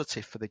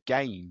positive for the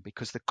game,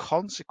 because the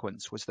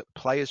consequence was that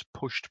players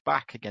pushed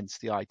back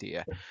against the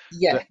idea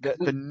that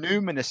the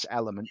numinous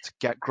element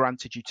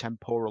granted you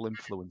temporal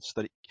influence,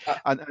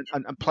 and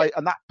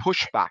that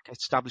pushback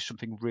established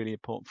something really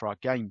important for our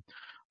game.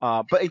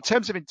 But in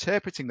terms of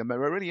interpreting them, they're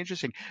really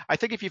interesting. I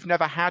think if you've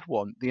never had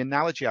one, the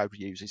analogy I would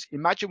use is,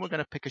 imagine we're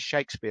going to pick a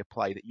Shakespeare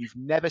play that you've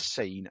never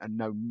seen and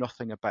know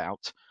nothing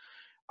about.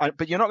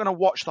 But you're not going to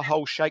watch the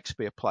whole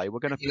Shakespeare play. We're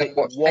going to pick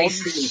one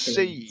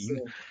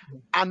scene.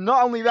 And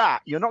not only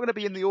that, you're not going to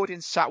be in the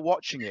audience sat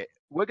watching it.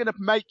 We're going to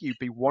make you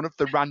be one of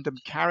the random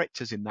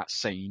characters in that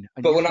scene.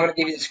 But we're not going to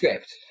give you the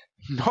script.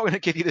 Not going to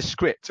give you the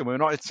script, and we're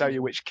not going to tell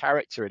you which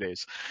character it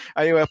is.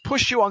 And we'll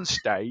push you on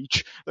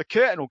stage, the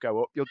curtain will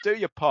go up, you'll do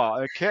your part,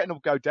 and the curtain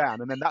will go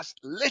down, and then that's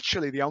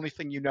literally the only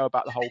thing you know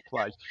about the whole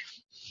play.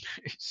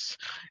 It's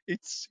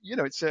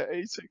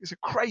a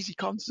crazy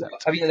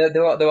concept. I mean,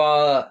 there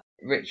are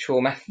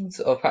ritual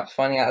methods of perhaps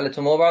finding out a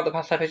little more about the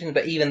past life visions,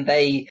 but even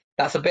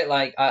that's a bit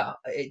like,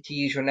 to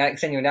use your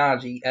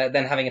analogy,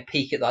 then having a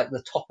peek at like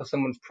the top of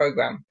someone's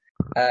program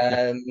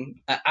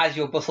as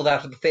you're bustled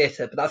out of the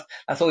theatre, but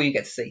that's all you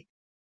get to see.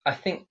 I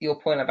think your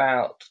point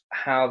about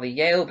how the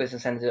Yale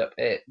business ended up,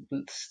 it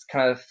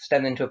kind of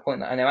stemmed into a point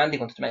that I know Andy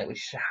wanted to make,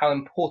 which is how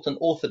important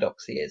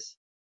orthodoxy is.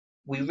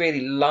 We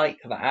really like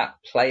that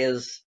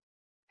players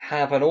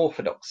have an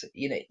orthodoxy.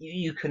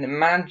 You can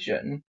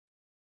imagine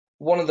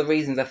one of the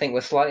reasons I think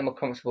we're slightly more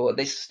comfortable at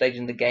this stage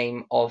in the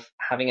game of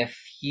having a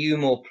few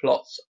more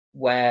plots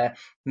where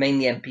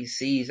mainly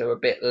NPCs are a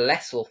bit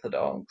less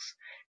orthodox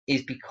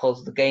is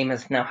because the game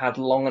has now had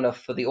long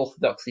enough for the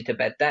orthodoxy to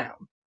bed down.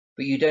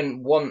 But you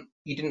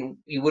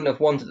wouldn't have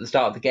wanted at the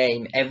start of the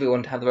game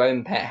everyone to have their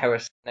own pet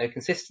heresy, no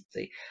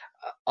consistency.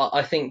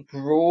 I think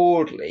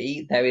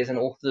broadly there is an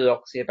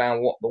orthodoxy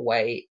about what the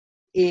way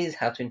is,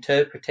 how to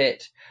interpret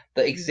it,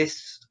 that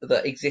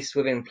exists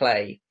within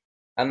play,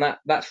 and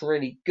that's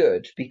really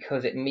good,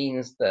 because it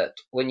means that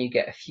when you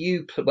get a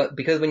few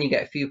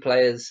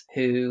players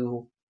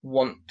who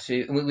want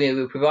to,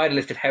 we provide a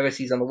list of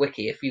heresies on the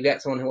wiki. If you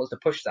get someone who wants to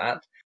push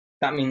that,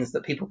 that means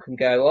that people can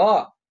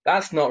go,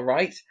 that's not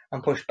right,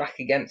 and push back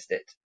against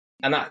it,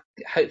 and that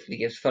hopefully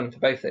gives fun to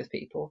both those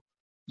people.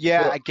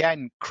 Yeah,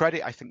 again,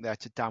 credit I think there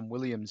to Dan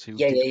Williams, who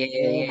did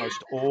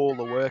almost all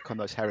the work on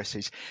those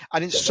heresies.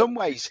 And in some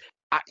ways,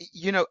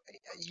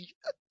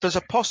 there's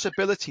a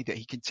possibility that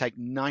he can take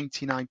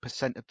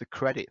 99% of the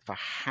credit for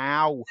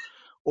how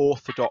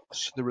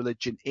orthodox the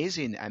religion is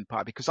in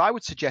Empire, because I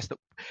would suggest that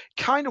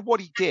kind of what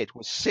he did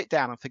was sit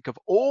down and think of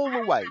all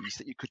the ways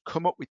that you could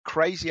come up with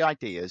crazy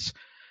ideas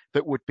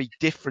that would be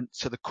different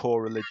to the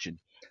core religion.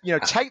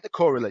 Take the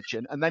core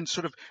religion and then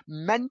sort of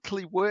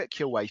mentally work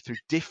your way through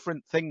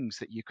different things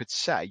that you could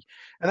say.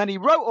 And then he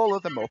wrote all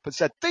of them up and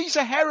said, these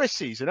are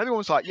heresies. And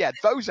everyone's like, yeah,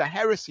 those are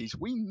heresies.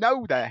 We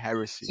know they're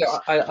heresies. So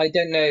I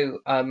don't know.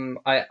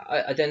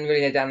 I don't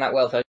really know Dan that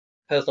well. So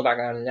personal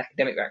background and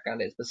academic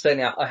background is, but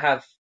certainly I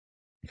have,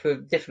 for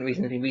different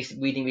reasons,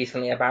 been reading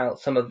recently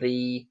about some of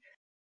the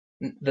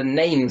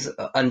names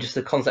and just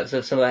the concepts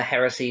of some of the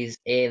heresies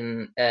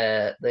in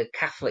the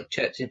Catholic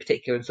Church in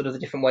particular, and sort of the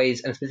different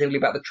ways, and specifically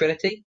about the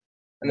Trinity.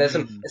 And there's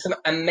some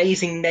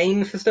amazing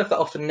names for stuff that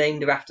are often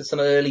named after some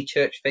early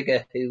church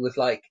figure who was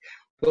like,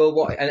 well,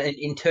 what, and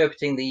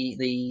interpreting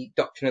the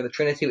doctrine of the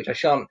Trinity, which I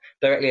shan't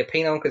directly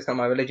opine on because it's not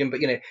my religion, but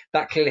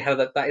that clearly has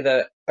that is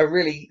a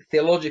really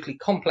theologically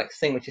complex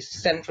thing which is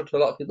central to a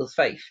lot of people's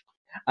faith.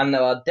 And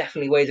there are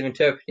definitely ways of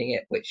interpreting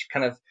it which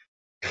kind of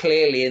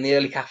clearly in the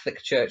early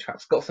Catholic Church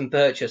perhaps got some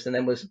purchase and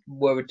then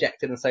were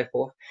rejected and so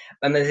forth.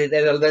 And there's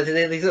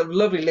these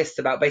lovely lists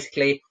about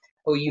basically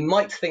or you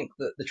might think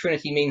that the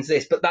Trinity means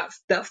this, but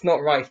that's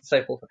not right, and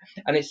so forth.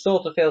 And it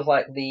sort of feels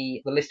like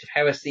the list of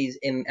heresies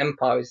in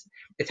Empire is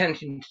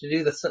attempting to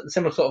do the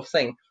similar sort of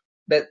thing.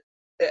 That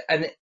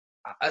and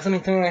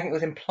something I think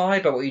was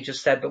implied by what you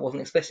just said, but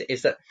wasn't explicit,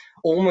 is that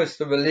almost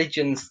the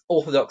religion's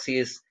orthodoxy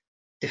is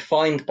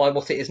defined by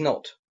what it is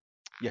not.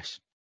 Yes.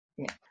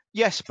 Yeah.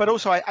 Yes, but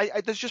also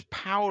there's just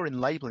power in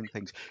labeling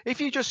things.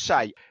 If you just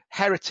say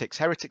heretics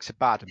are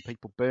bad and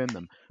people burn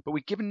them, but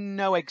we've given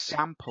no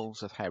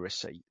examples of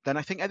heresy, then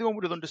I think everyone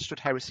would have understood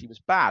heresy was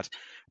bad,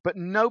 but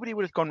nobody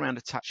would have gone around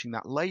attaching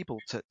that label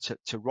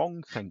to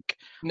wrong think.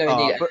 No,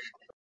 indeed.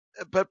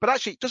 But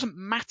actually, it doesn't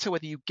matter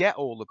whether you get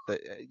all of the,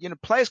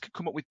 players could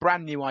come up with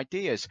brand new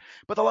ideas,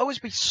 but there'll always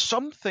be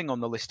something on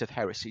the list of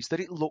heresies that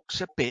it looks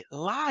a bit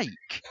like.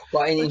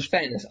 Well, in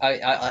fairness, I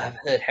have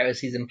heard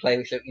heresies in play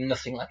which look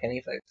nothing like any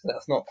of those, so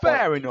that's not quite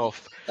Fair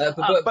enough. But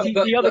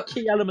the other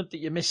key element that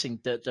you're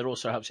missing that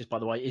also helps us, by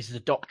the way, is the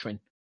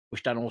doctrine,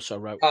 which Dan also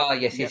wrote.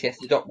 Yes.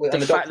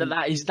 The fact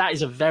that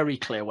is a very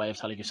clear way of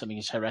telling you something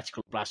is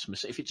heretical or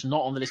blasphemous. If it's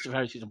not on the list of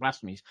heresies and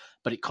blasphemies,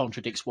 but it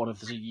contradicts one of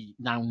the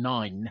now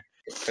 9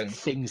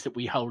 things that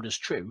we hold as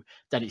true,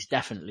 then it's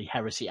definitely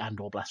heresy and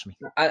or blasphemy.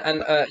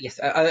 Yes,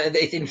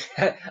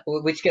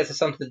 which gets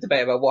us onto the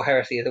debate about what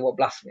heresy is and what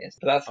blasphemy is.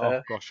 But that's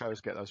gosh, I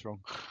always get those wrong.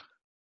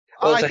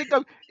 Also, I think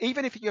though,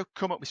 even if you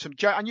come up with some,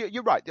 and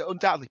you're right,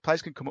 undoubtedly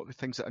players can come up with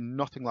things that are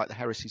nothing like the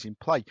heresies in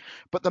play.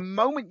 But the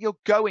moment you're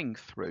going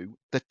through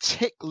the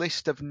tick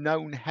list of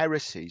known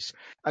heresies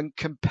and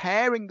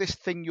comparing this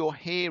thing you're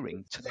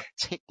hearing to the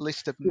tick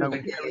list of known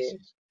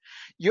heresies,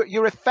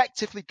 you're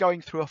effectively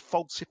going through a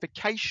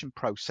falsification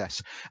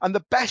process. And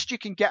the best you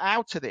can get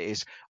out of it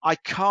is, I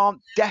can't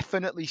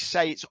definitely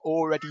say it's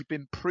already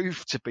been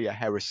proved to be a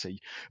heresy,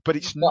 but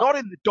it's not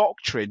in the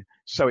doctrine,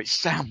 so it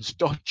sounds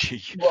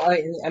dodgy. Well,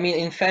 I mean,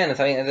 in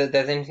fairness, I think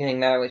there's anything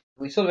now which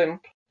we sort of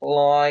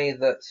imply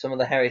that some of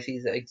the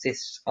heresies that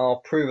exist are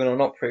proven or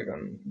not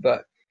proven,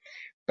 but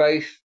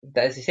both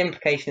there's this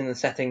implication in the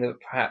setting that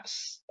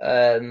perhaps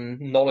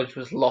knowledge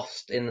was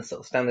lost in the sort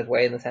of standard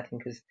way in the setting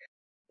because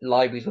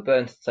libraries were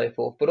burnt and so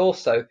forth, but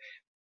also,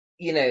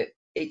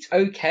 it's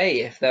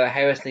okay if there are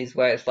heresies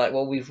where it's like,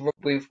 well, we've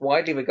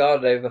widely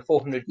regarded over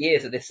 400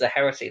 years that this is a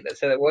heresy,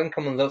 so that when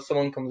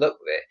someone comes up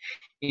with it,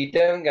 you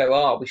don't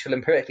go, we shall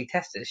empirically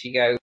test this. You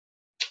go,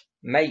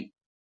 mate,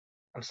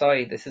 I'm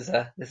sorry, this is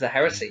a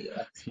heresy.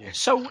 Yeah.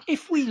 So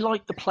if we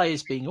like the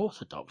players being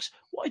orthodox,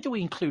 why do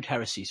we include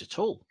heresies at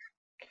all?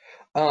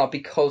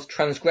 Because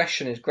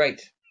transgression is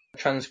great.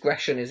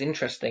 Transgression is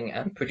interesting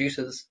and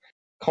produces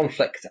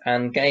conflict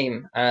and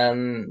game.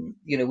 And,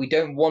 we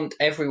don't want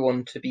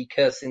everyone to be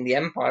cursing the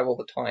Empire all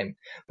the time.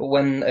 But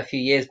when a few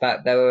years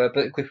back there were a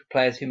group of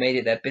players who made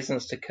it their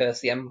business to curse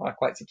the Empire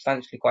quite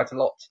substantially, quite a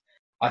lot,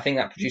 I think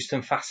that produced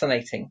some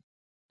fascinating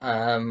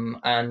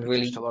and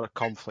really just a lot of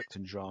conflict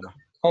and drama.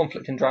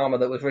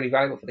 That was really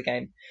valuable for the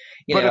game.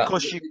 Of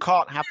course, you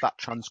can't have that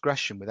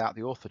transgression without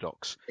the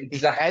orthodox.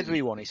 Exactly. If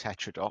everyone is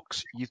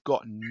heterodox, you've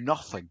got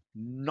nothing.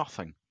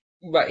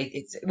 Right.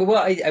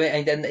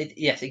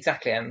 Yes,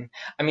 exactly. And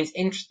I mean, it's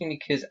interesting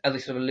because, as we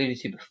sort of alluded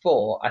to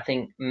before, I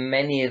think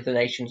many of the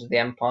nations of the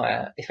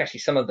Empire, especially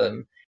some of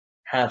them,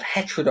 have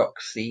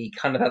heterodoxy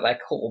kind of at their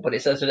core, but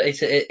it's at sort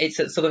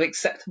of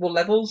acceptable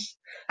levels.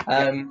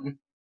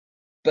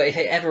 But if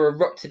it ever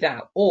erupted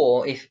out,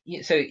 or a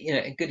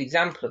good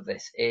example of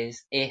this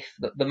is if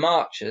the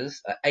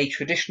Marchers, a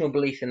traditional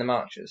belief in the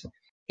Marchers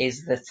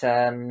is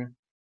that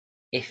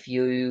if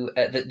you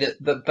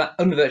the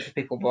unvirtuous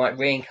people might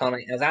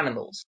reincarnate as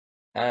animals,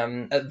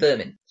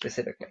 vermin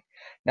specifically.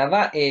 Now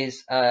that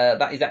is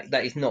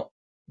not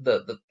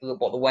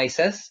what the way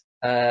says.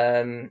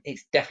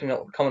 It's definitely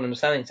not what common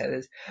understanding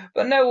says.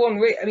 But no one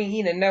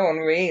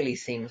really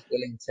seems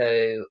willing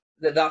to.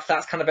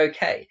 That's kind of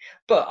okay.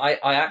 But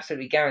I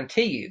absolutely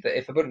guarantee you that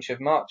if a bunch of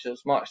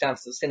marchers marched down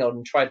to the synod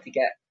and tried to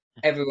get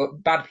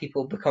bad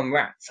people become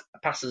rats,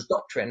 pastors'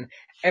 doctrine,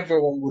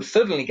 everyone would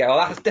suddenly go,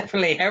 that's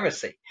definitely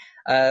heresy.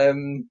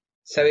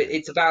 So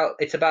it's about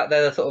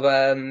the sort of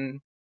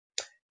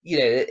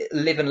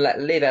live and let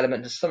live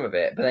element to some of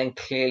it, but then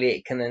clearly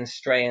it can then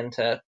stray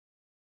into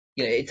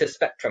it's a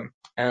spectrum.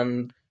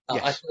 And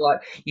yes. I feel like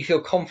you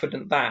feel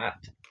confident that,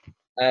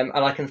 and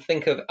I can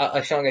think of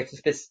I shan't go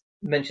to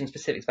mention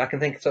specifics, but I can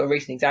think of sort of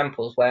recent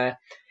examples where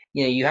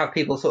you have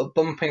people sort of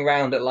bumping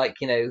around at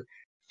 5%,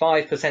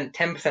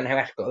 10%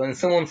 heretical, and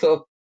someone sort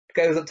of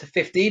goes up to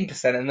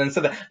 15%, and then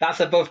so that's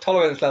above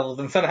tolerance levels,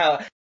 and somehow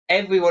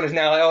everyone is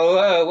now like,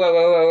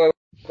 whoa,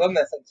 run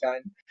there,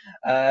 sunshine.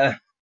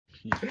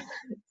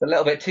 It's a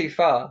little bit too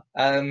far.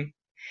 I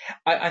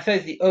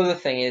suppose the other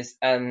thing is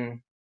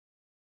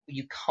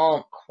you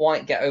can't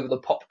quite get over the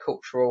pop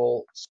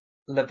cultural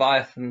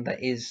leviathan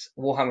that is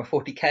Warhammer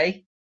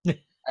 40k.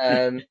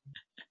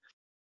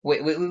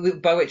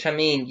 By which I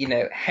mean,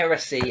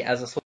 heresy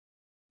as a sort of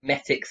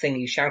metic thing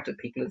you shout at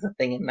people is a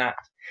thing in that.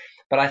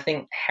 But I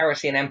think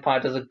Heresy and Empire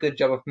does a good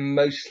job of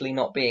mostly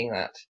not being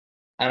that,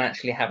 and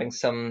actually having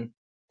some,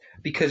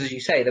 because as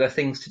you say, there are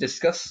things to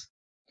discuss.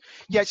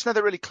 Yeah, it's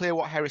never really clear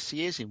what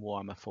heresy is in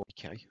Warhammer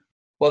 40k.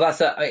 Well,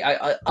 that's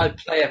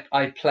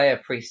I play a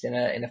priest in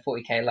a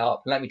 40k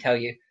LARP, and let me tell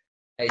you,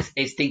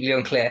 it's deeply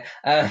unclear.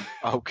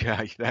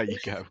 Okay, there you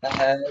go.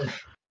 Uh,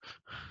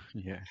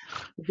 Yeah.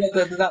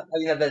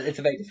 it's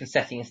a very different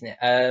setting, isn't it?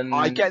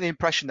 I get the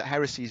impression that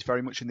heresy is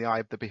very much in the eye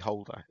of the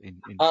beholder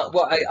in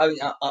Well,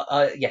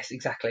 40k. yes,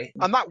 exactly.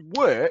 And that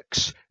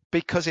works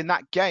because in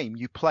that game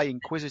you play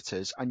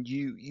inquisitors and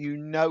you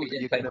know We that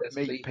didn't you're play going to first,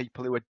 meet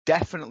people who are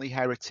definitely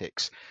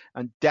heretics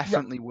and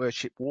definitely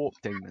worship warp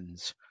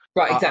demons.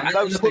 right, And exactly.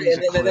 those things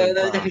are clearly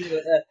bad.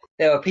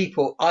 There are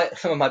people.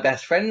 Some of my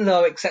best friends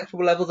are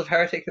acceptable levels of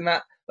heretic in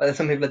that, but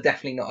some people are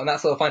definitely not, and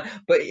that's sort of fine.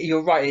 But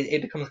you're right;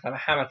 it becomes kind of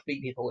a hammer to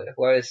beat people with.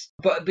 Whereas,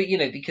 but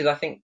because I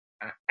think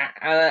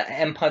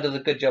Empire does a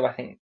good job. I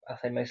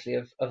say mostly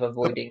of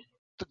avoiding.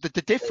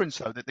 The difference,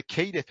 though, that the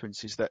key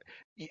difference is that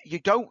you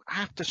don't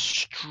have to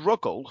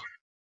struggle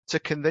to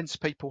convince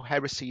people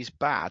heresy is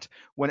bad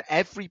when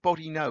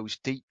everybody knows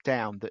deep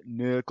down that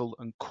Nurgle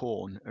and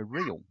Khorne are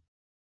real.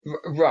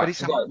 But Right,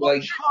 it's a well,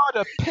 much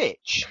harder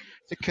pitch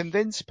to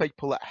convince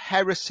people that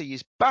heresy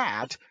is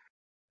bad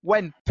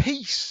when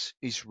peace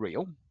is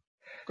real.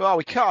 Oh,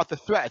 we can't have the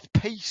threat of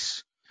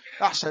peace.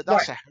 That's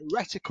right. a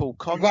heretical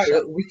Right,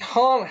 concept. we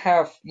can't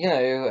have,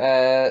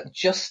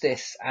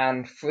 justice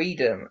and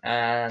freedom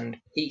and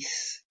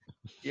peace.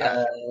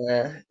 Yeah,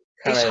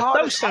 Kind it's of.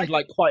 harder. Those sound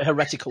like quite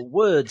heretical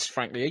words,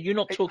 frankly. Are you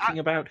not I, talking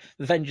about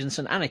vengeance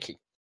and anarchy?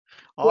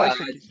 I Well,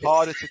 think it's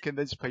harder to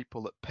convince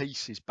people that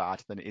peace is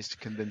bad than it is to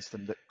convince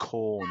them that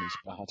corn is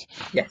bad.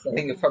 yes, I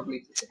think it's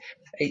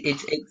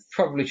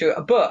probably true.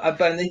 But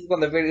this is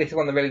one of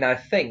the really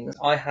nice things.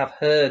 I have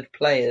heard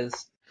players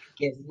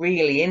give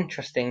really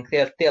interesting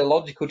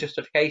theological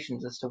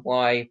justifications as to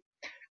why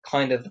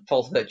kind of the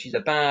false virtues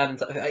are bad. And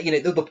stuff.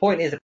 The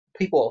point is that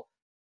people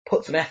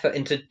put some effort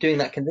into doing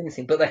that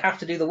convincing, but they have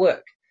to do the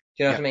work.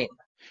 Do you know Yeah, what I mean?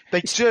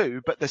 they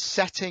do, but the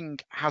setting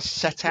has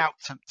set out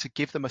to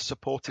give them a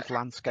supportive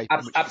landscape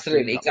in which to do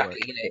Absolutely, that exactly.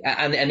 work.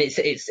 And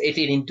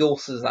it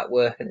endorses that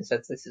work and it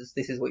says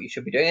this is what you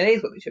should be doing and it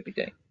is what we should be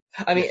doing.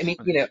 Yes, it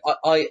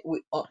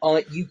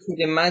is. You could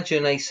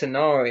imagine a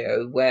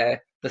scenario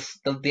where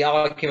the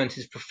argument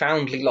is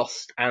profoundly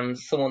lost and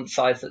someone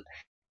decides that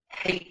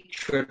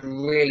hatred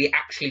really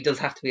actually does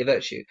have to be a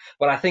virtue.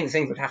 But I think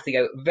things would have to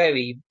go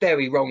very,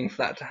 very wrong for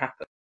that to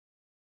happen.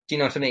 Do you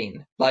know what I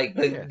mean? Like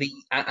Yeah,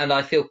 and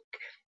I feel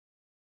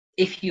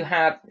if you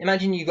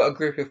imagine you've got a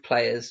group of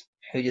players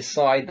who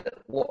decide that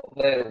what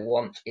they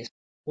want is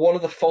one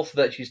of the false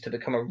virtues to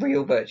become a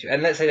real virtue,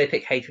 and let's say they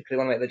pick hatred because they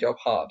want to make their job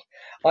hard.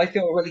 I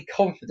feel really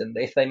confident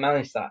that if they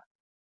manage that,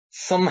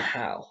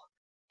 somehow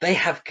they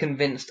have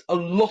convinced a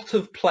lot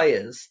of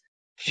players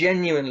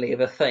genuinely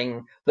of a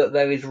thing that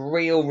there is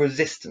real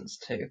resistance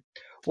to.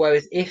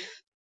 Whereas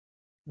if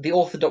the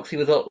orthodoxy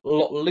was a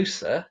lot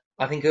looser,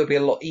 I think it would be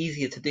a lot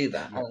easier to do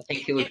that. yeah. And I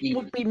think it would It be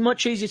would be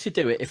much easier to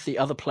do it if the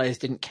other players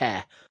didn't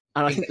care.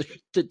 And I think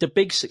exactly. the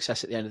big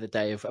success at the end of the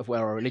day of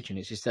where our religion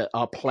is that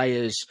our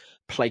players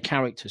play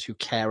characters who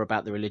care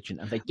about the religion,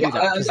 and they do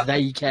that because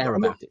they care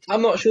about it.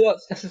 I'm not sure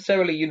that's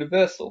necessarily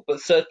universal, but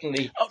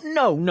certainly. Oh,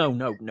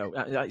 no.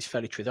 That is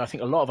fairly true. I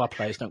think a lot of our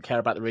players don't care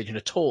about the religion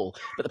at all.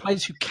 But the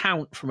players who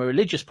count from a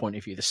religious point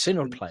of view, the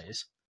synod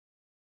players,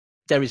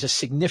 there is a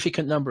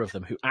significant number of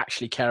them who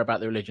actually care about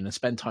the religion and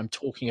spend time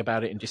talking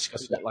about it and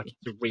discussing it like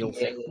it's a real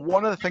thing.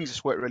 One of the things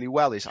that's worked really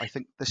well is I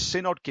think the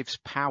synod gives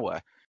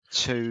power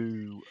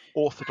to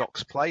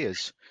orthodox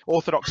players,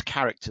 orthodox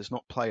characters,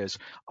 not players,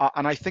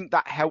 and I think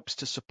that helps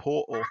to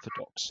support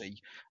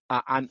orthodoxy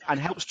and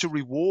helps to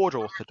reward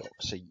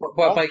orthodoxy.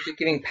 By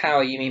giving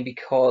power, you mean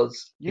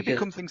You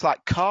become things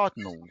like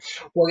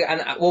cardinals.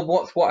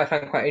 what I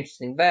found quite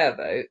interesting there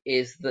though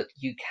is that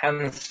you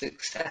can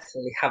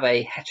successfully have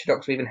a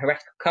heterodox or even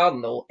heretical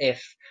cardinal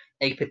if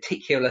a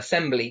particular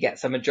assembly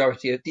gets a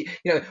majority of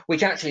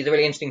which actually is a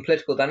really interesting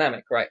political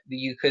dynamic, right?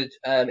 You could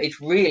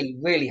it's really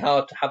really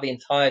hard to have the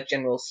entire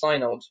general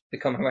synod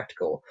become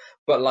heretical,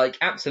 but like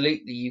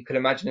absolutely you could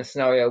imagine a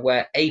scenario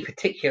where a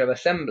particular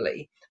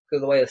assembly, because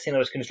of the way the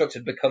synod is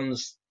constructed,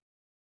 becomes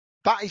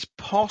That is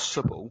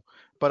possible,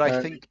 but I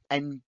um, think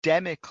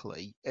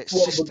endemically,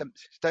 well,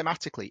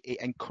 systematically,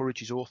 it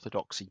encourages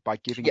orthodoxy by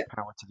giving yeah.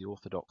 power to the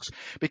orthodox.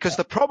 Because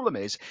the problem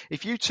is,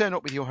 if you turn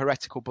up with your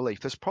heretical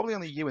belief, there's probably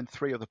only you and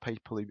three other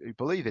people who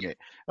believe in it.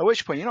 At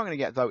which point, you're not going to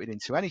get voted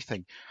into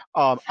anything.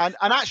 And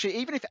actually,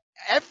 even if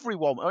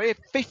everyone, or if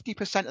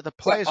 50% of the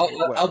Well, players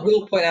I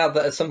will point out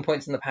that at some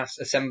points in the past,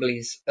 some of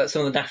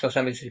the national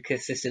assemblies have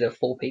consisted of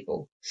 4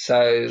 people.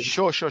 So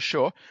sure.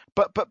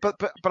 But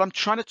I'm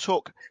trying to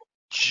talk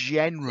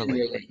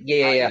generally.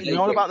 yeah, I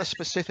Not agree. about the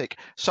specific.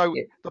 So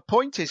Yeah. the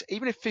point is,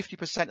 even if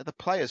 50% of the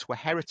players were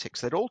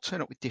heretics, they'd all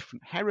turn up with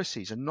different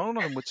heresies and none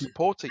of them would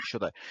support each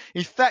other.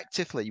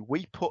 Effectively,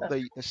 we put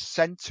the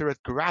center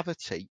of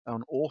gravity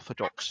on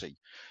orthodoxy.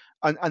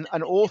 And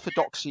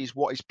orthodoxy is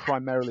what is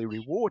primarily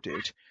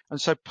rewarded.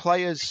 And so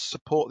players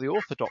support the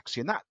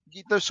orthodoxy. And that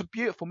there's some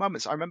beautiful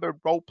moments. I remember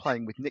role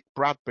playing with Nick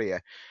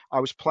Bradbeer. I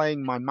was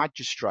playing my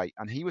magistrate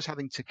and he was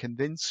having to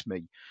convince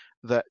me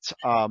that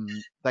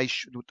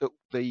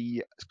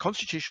the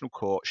Constitutional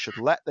Court should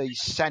let the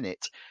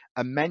Senate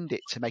amend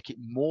it to make it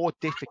more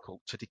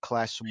difficult to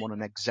declare someone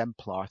an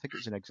exemplar. I think it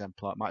was an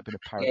exemplar. It might have been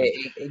a paragon.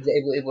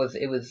 It was.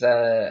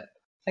 I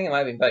think it might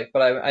have been both,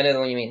 but I know the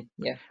one you mean.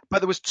 Yeah. But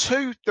there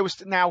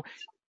was now.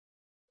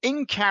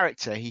 In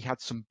character, he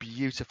had some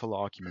beautiful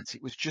arguments.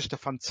 It was just a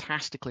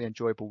fantastically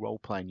enjoyable role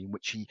playing in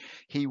which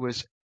he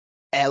was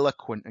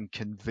eloquent and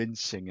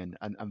convincing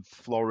and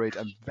florid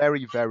and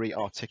very, very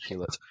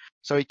articulate.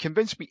 So he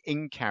convinced me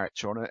in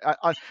character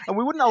and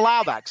we wouldn't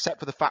allow that except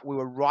for the fact we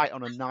were right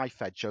on a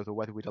knife edge over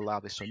whether we'd allow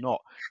this or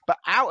not. But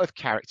out of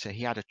character,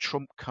 he had a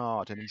trump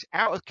card, and his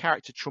out of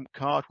character trump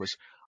card was,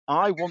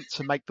 I want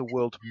to make the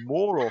world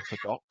more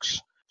orthodox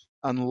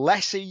and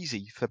less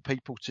easy for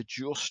people to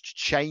just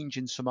change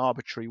in some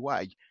arbitrary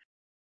way,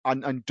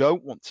 and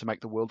don't want to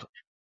make the world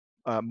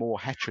more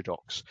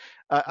heterodox.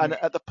 And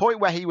at the point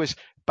where he was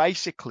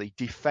basically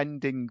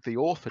defending the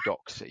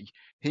orthodoxy,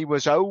 he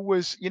was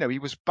always, he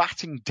was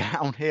batting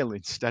downhill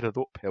instead of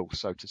uphill,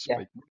 so to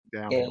speak.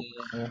 Downhill.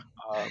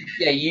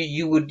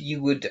 You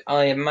would,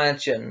 I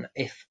imagine,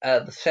 if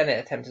the Senate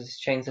attempted to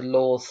change the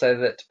laws so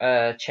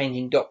that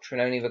changing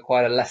doctrine only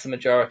required a lesser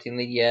majority in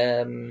the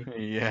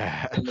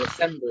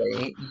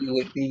Assembly, you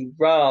would be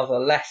rather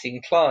less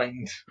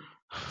inclined.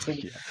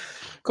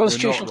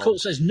 Constitutional Court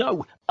says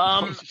no.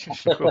 And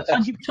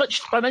you've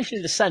touched, by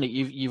mentioning the Senate,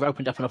 you've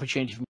opened up an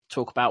opportunity for me to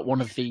talk about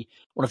one of the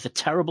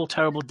terrible,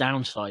 terrible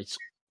downsides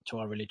to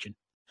our religion.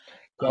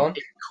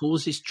 It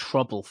causes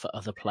trouble for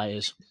other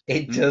players.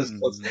 It does.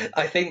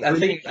 I think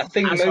most of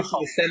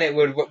the Senate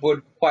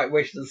would quite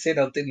wish the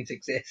Synod didn't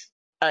exist.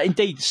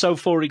 Indeed. So,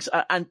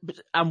 and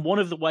one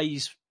of the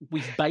ways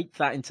we've baked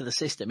that into the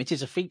system, it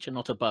is a feature,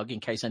 not a bug, in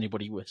case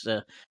anybody was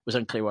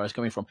unclear where I was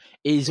coming from,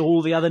 is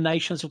all the other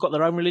nations have got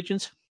their own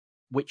religions,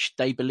 which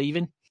they believe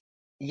in.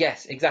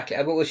 Yes, exactly.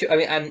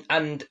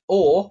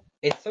 Or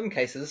in some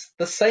cases,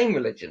 the same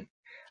religion.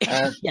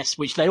 Yes,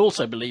 which they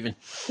also believe in.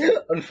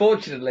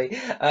 Unfortunately.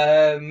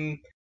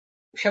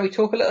 Shall we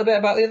talk a little bit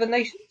about the other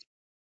nations?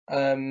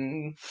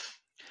 We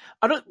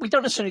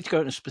don't necessarily need to go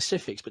into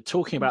specifics, but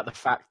talking about the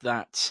fact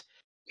that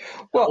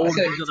all these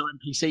other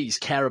NPCs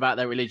care about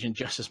their religion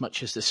just as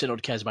much as the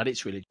Synod cares about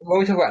its religion. When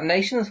we talk about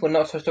nations, we're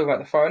not supposed to talk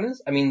about the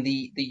foreigners. I mean,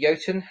 the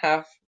Jotun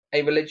have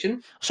a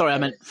religion. Sorry, I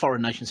meant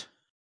foreign nations.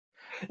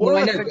 One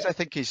of the things I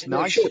think is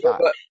nice about...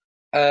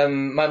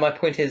 my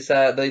point is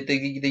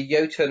the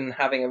Jotun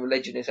having a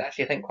religion is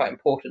actually, I think, quite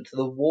important to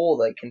the war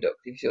they conduct,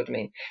 if you see what I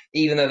mean,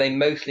 even though they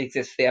mostly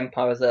exist for the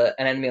Empire as an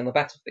enemy on the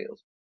battlefield.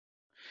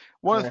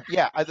 The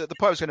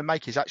point I was going to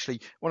make is actually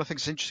one of the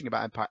things that's interesting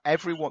about Empire. I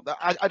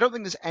don't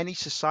think there's any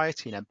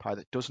society in Empire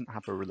that doesn't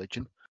have a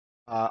religion,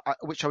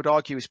 which I would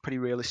argue is pretty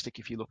realistic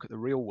if you look at the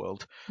real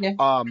world. Yeah.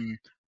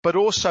 But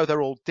also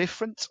they're all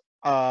different.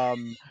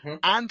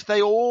 And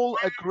they all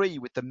agree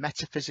with the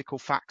metaphysical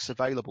facts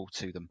available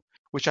to them,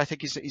 which I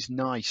think is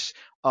nice.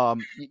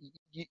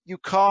 You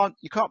can't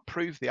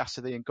prove the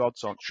Asathian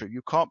gods aren't true.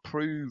 You can't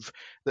prove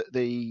that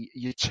the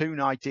Jotun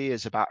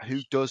ideas about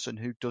who does and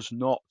who does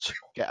not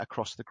get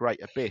across the Great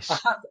Abyss.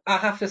 I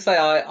have to say,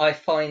 I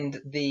find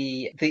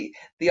the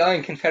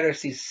Iron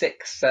Confederacy's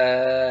six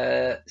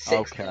gods.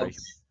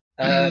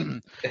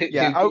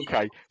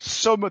 Okay.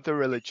 Some of the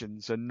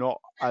religions are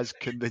not as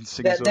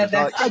convincing as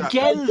others.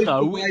 Again,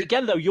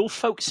 though, you're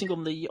focusing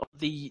on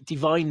the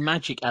divine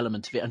magic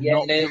element of it, and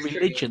not the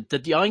religion.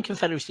 The Iron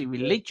Confederacy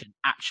religion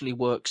actually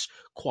works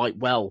quite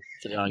well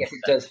for the Iron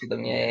Confederacy. It does for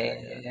them.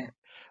 Yeah.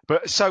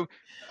 But so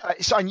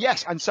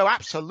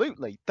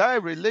absolutely,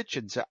 their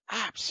religions are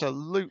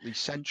absolutely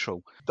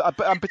central.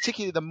 And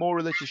particularly, the more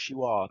religious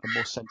you are, the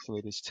more central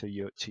it is to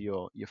your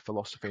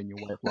philosophy and your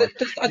way of life.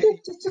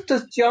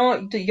 Does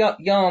Yarm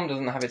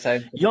doesn't have its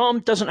own?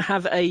 Yarm doesn't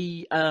have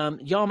a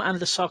Yarm and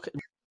the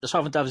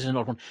Sarvan Dav is an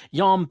odd one.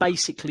 Yarm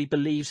basically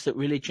believes that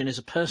religion is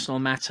a personal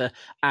matter,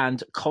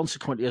 and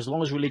consequently, as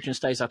long as religion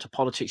stays out of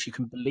politics, you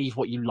can believe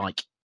what you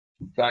like.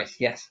 Right,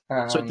 yes.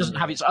 So it doesn't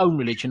have its own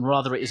religion,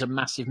 rather it is a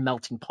massive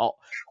melting pot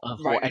of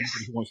what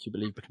anybody who wants to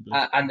believe can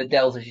believe. And the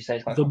Dells, as you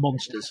say, the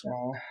monsters.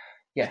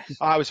 Yes.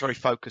 I was very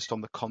focused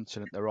on the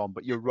continent they're on,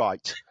 but you're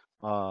right.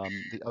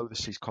 The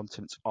overseas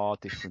continents are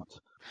different.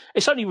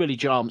 It's only really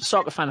Yarm.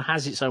 Sarkafan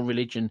has its own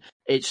religion.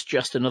 It's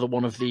just another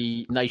one of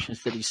the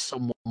nations that is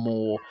somewhat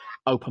more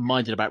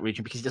open-minded about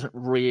religion, because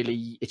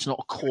it's not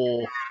a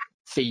core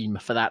theme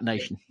for that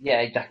nation.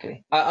 Yeah,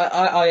 exactly.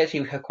 I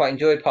actually quite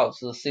enjoyed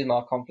parts of the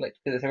Sumar conflict,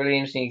 because it's a really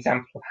interesting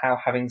example of how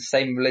having the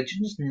same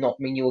religion does not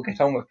mean you will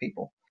get on with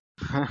people.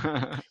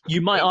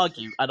 You might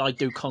argue, and I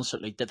do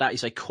constantly, that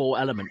is a core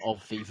element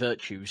of the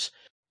virtues,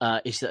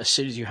 is that as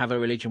soon as you have a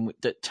religion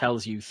that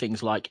tells you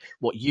things like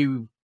what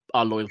you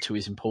are loyal to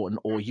is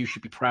important, or you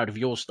should be proud of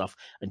your stuff,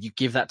 and you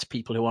give that to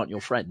people who aren't your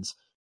friends,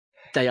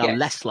 they are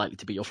less likely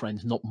to be your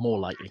friends, not more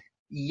likely.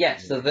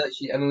 Yes, the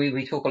virtue. I mean,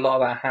 we talk a lot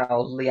about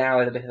how Liao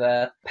is a bit of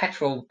a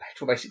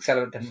petrol-based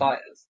accelerant to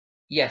fires.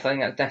 Yes, I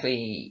think that's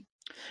definitely.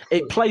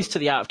 It plays to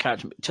the out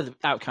character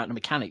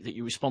mechanic that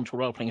you respond to a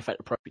role playing effect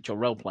appropriate to your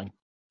role playing.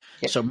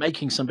 Yes. So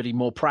making somebody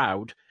more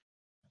proud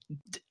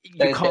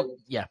You can't.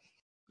 Yeah.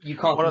 You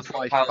can't One of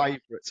control how.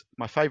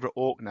 my favourite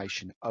orc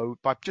nation,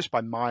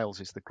 by miles,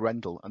 is the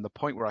Grendel. And the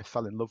point where I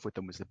fell in love with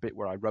them was the bit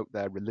where I wrote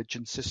their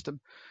religion system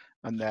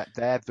and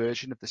their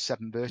version of the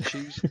 7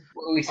 virtues.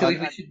 We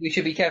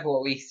should be careful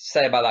what we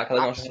say about that, because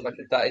I'm not sure how much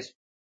of that is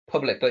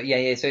public. But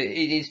yeah. So it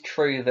is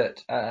true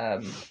that.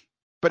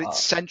 But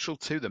it's central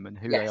to them and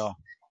who they are.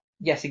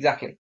 Yes,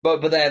 exactly. But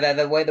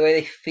the way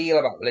they feel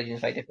about religion is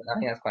very different. I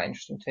think that's quite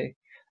interesting too.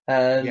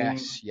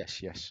 Yes.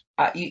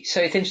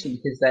 So it's interesting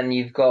because then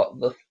you've got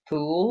the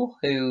fool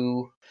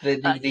who I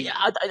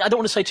don't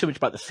want to say too much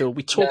about the fool.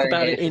 We talk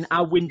about it in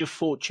our Wind of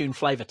Fortune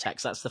flavor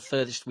text. That's the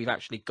furthest we've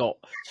actually got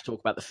to talk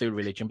about the fool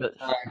religion. But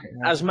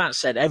as Matt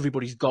said,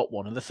 everybody's got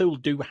one, and the fool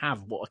do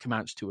have what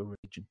amounts to a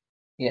religion.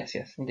 Yes,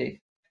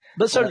 indeed.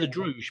 But so do the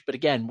Druge. But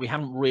again, we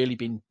haven't really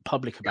been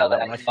public about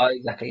that one.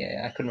 Exactly.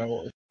 Yeah, I couldn't remember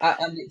what it was.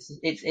 And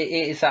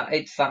it's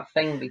that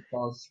thing,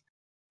 because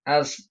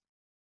as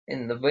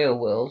in the real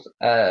world,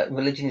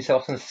 religion is so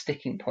often a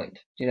sticking point.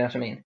 Do you know what I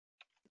mean?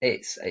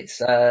 It's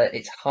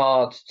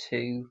hard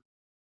to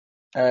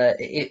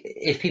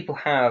if people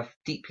have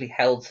deeply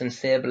held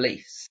sincere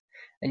beliefs,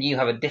 and you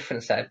have a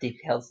different set of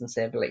deeply held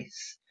sincere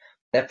beliefs,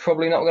 they're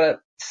probably not going to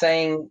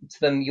saying to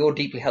them your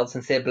deeply held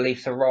sincere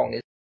beliefs are wrong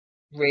is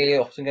really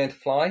often going to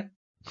fly.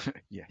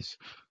 Yes.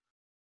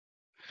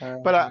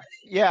 But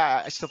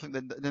I still think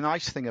the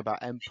nice thing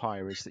about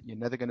Empire is that you're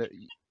never going to.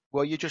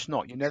 Well, you're just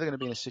not. You're never going to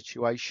be in a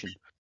situation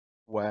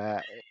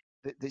where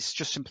it's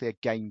just simply a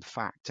game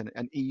fact, and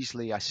an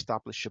easily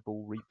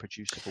establishable,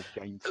 reproducible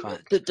game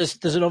fact.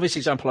 There's an obvious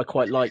example I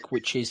quite like,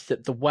 which is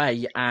that the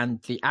Way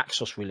and the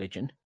Axos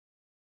religion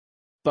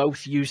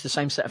both use the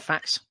same set of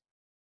facts.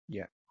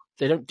 Yeah.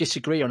 They don't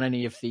disagree on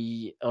any of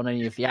the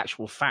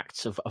actual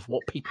facts of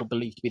what people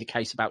believe to be the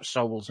case about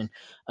souls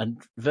and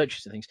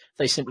virtues and things.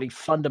 They simply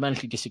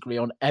fundamentally disagree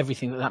on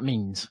everything that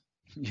means.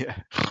 Yeah.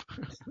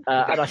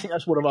 And I think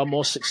that's one of our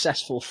more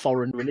successful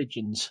foreign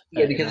religions.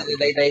 Yeah, because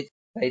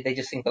they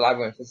just think the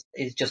labyrinth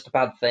is just a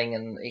bad thing,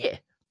 and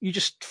you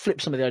just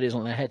flip some of the ideas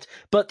on their heads.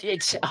 But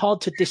it's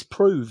hard to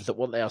disprove that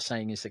what they are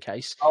saying is the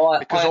case.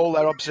 Because all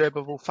their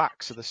observable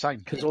facts are the same.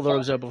 Because all their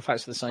observable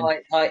facts are the same.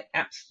 I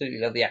absolutely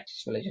love the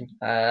Axis religion.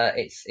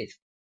 It's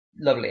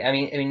lovely. I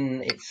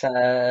mean, it's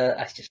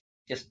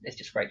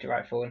just great to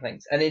write for and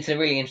things, and it's a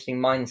really interesting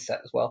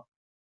mindset as well.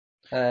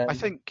 I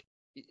think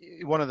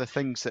one of the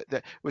things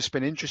that has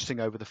been interesting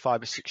over the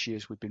 5 or 6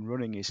 years we've been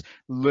running is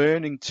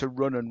learning to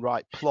run and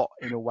write plot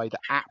in a way that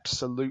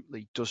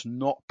absolutely does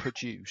not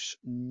produce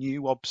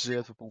new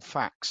observable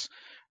facts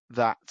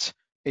that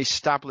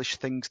establish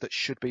things that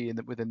should be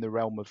within the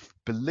realm of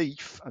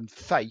belief and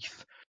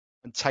faith,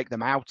 and take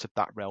them out of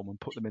that realm and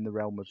put them in the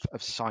realm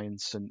of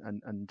science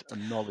and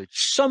knowledge.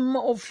 Some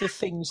of the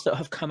things that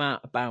have come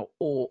out about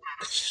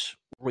orcs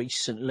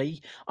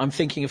recently, I'm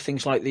thinking of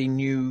things like the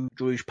new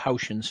Druge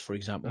potions, for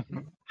example,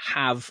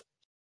 have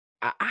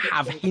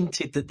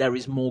hinted that there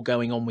is more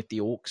going on with the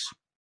orcs.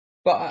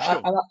 But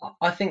sure.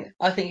 I think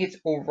it's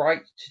all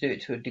right to do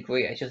it to a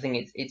degree. I just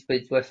think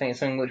it's worth saying it's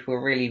something which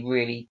we're really,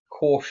 really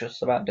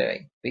cautious about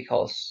doing,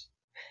 because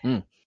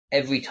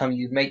every time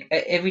you make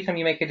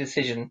a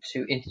decision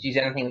to introduce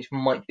anything which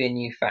might be a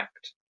new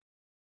fact,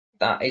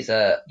 that is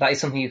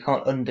something you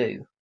can't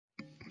undo.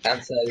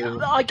 And so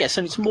I guess,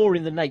 and it's more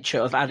in the nature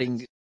of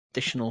adding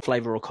additional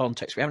flavour or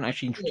context. We haven't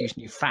actually introduced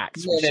new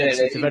facts. We've said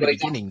since the very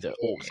beginning that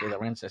orcs are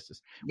their ancestors.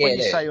 When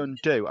you say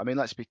undo, I mean,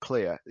 let's be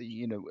clear. At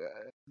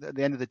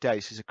the end of the day,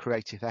 this is a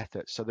creative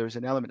effort. So there is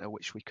an element at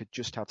which we could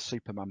just have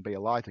Superman be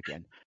alive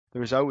again.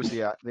 There is always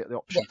the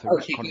option for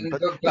retconning,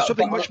 but there's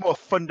something much more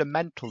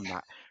fundamental than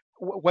that.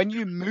 When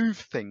you move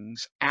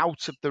things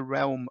out of the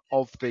realm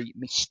of the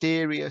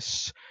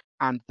mysterious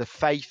and the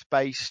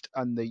faith-based,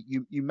 and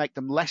you make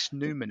them less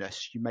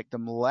numinous, you make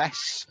them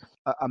less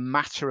a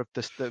matter of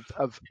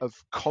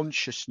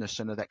consciousness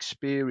and of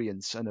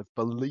experience and of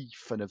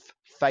belief and of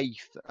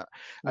faith,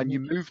 and you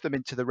move them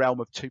into the realm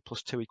of 2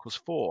 + 2 =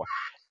 4.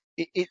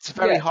 It's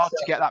very hard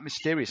to get that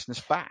mysteriousness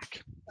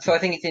back. So I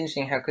think it's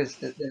interesting how, because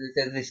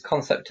there's this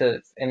concept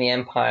of in the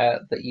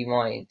Empire that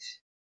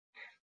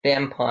the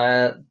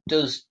Empire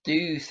does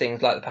do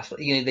things like the past.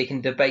 They can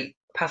debate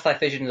past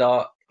life visions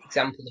are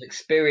examples of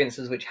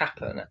experiences which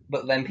happen,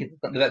 but then people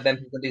can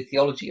do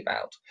theology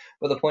about.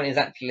 But the point is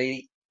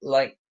actually,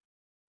 like,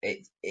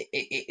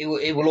 it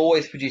will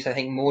always produce, I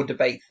think, more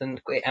debates than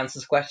it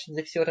answers questions,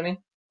 if you see what I mean.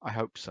 I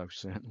hope so,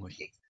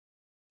 certainly.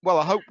 Well,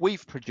 I hope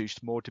we've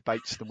produced more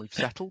debates than we've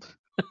settled.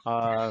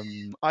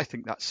 I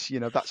think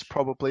that's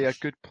probably a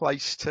good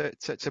place to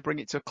bring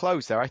it to a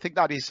close there. I think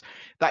that is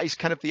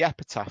kind of the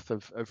epitaph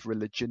of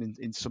religion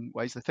in some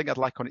ways. The thing I'd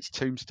like on its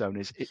tombstone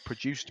is it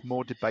produced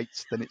more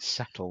debates than it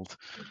settled.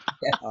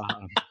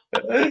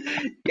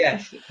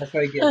 Yes, that's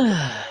very good.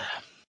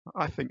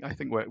 I think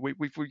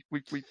we've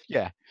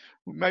yeah,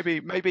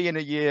 maybe in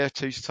a year or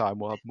two's time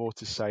we'll have more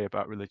to say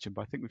about religion,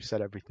 but I think we've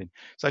said everything.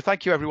 So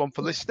thank you everyone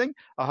for listening.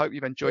 I hope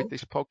you've enjoyed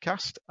this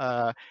podcast.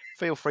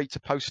 Feel free to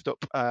post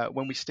up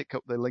when we stick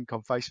up the link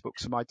on Facebook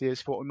some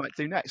ideas for what we might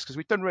do next, because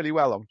we've done really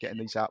well on getting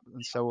these out,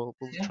 and so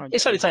we'll try and.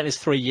 It's only taken us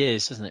 3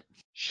 yees, hasn't it?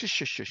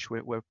 Shush.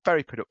 We're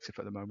very productive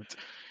at the moment.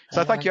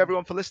 So thank you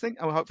everyone for listening,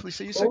 and we'll hopefully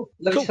see you soon.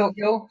 Lovely to talk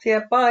to you all. See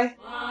ya. Bye.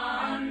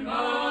 One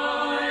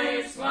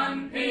voice,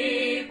 one peace.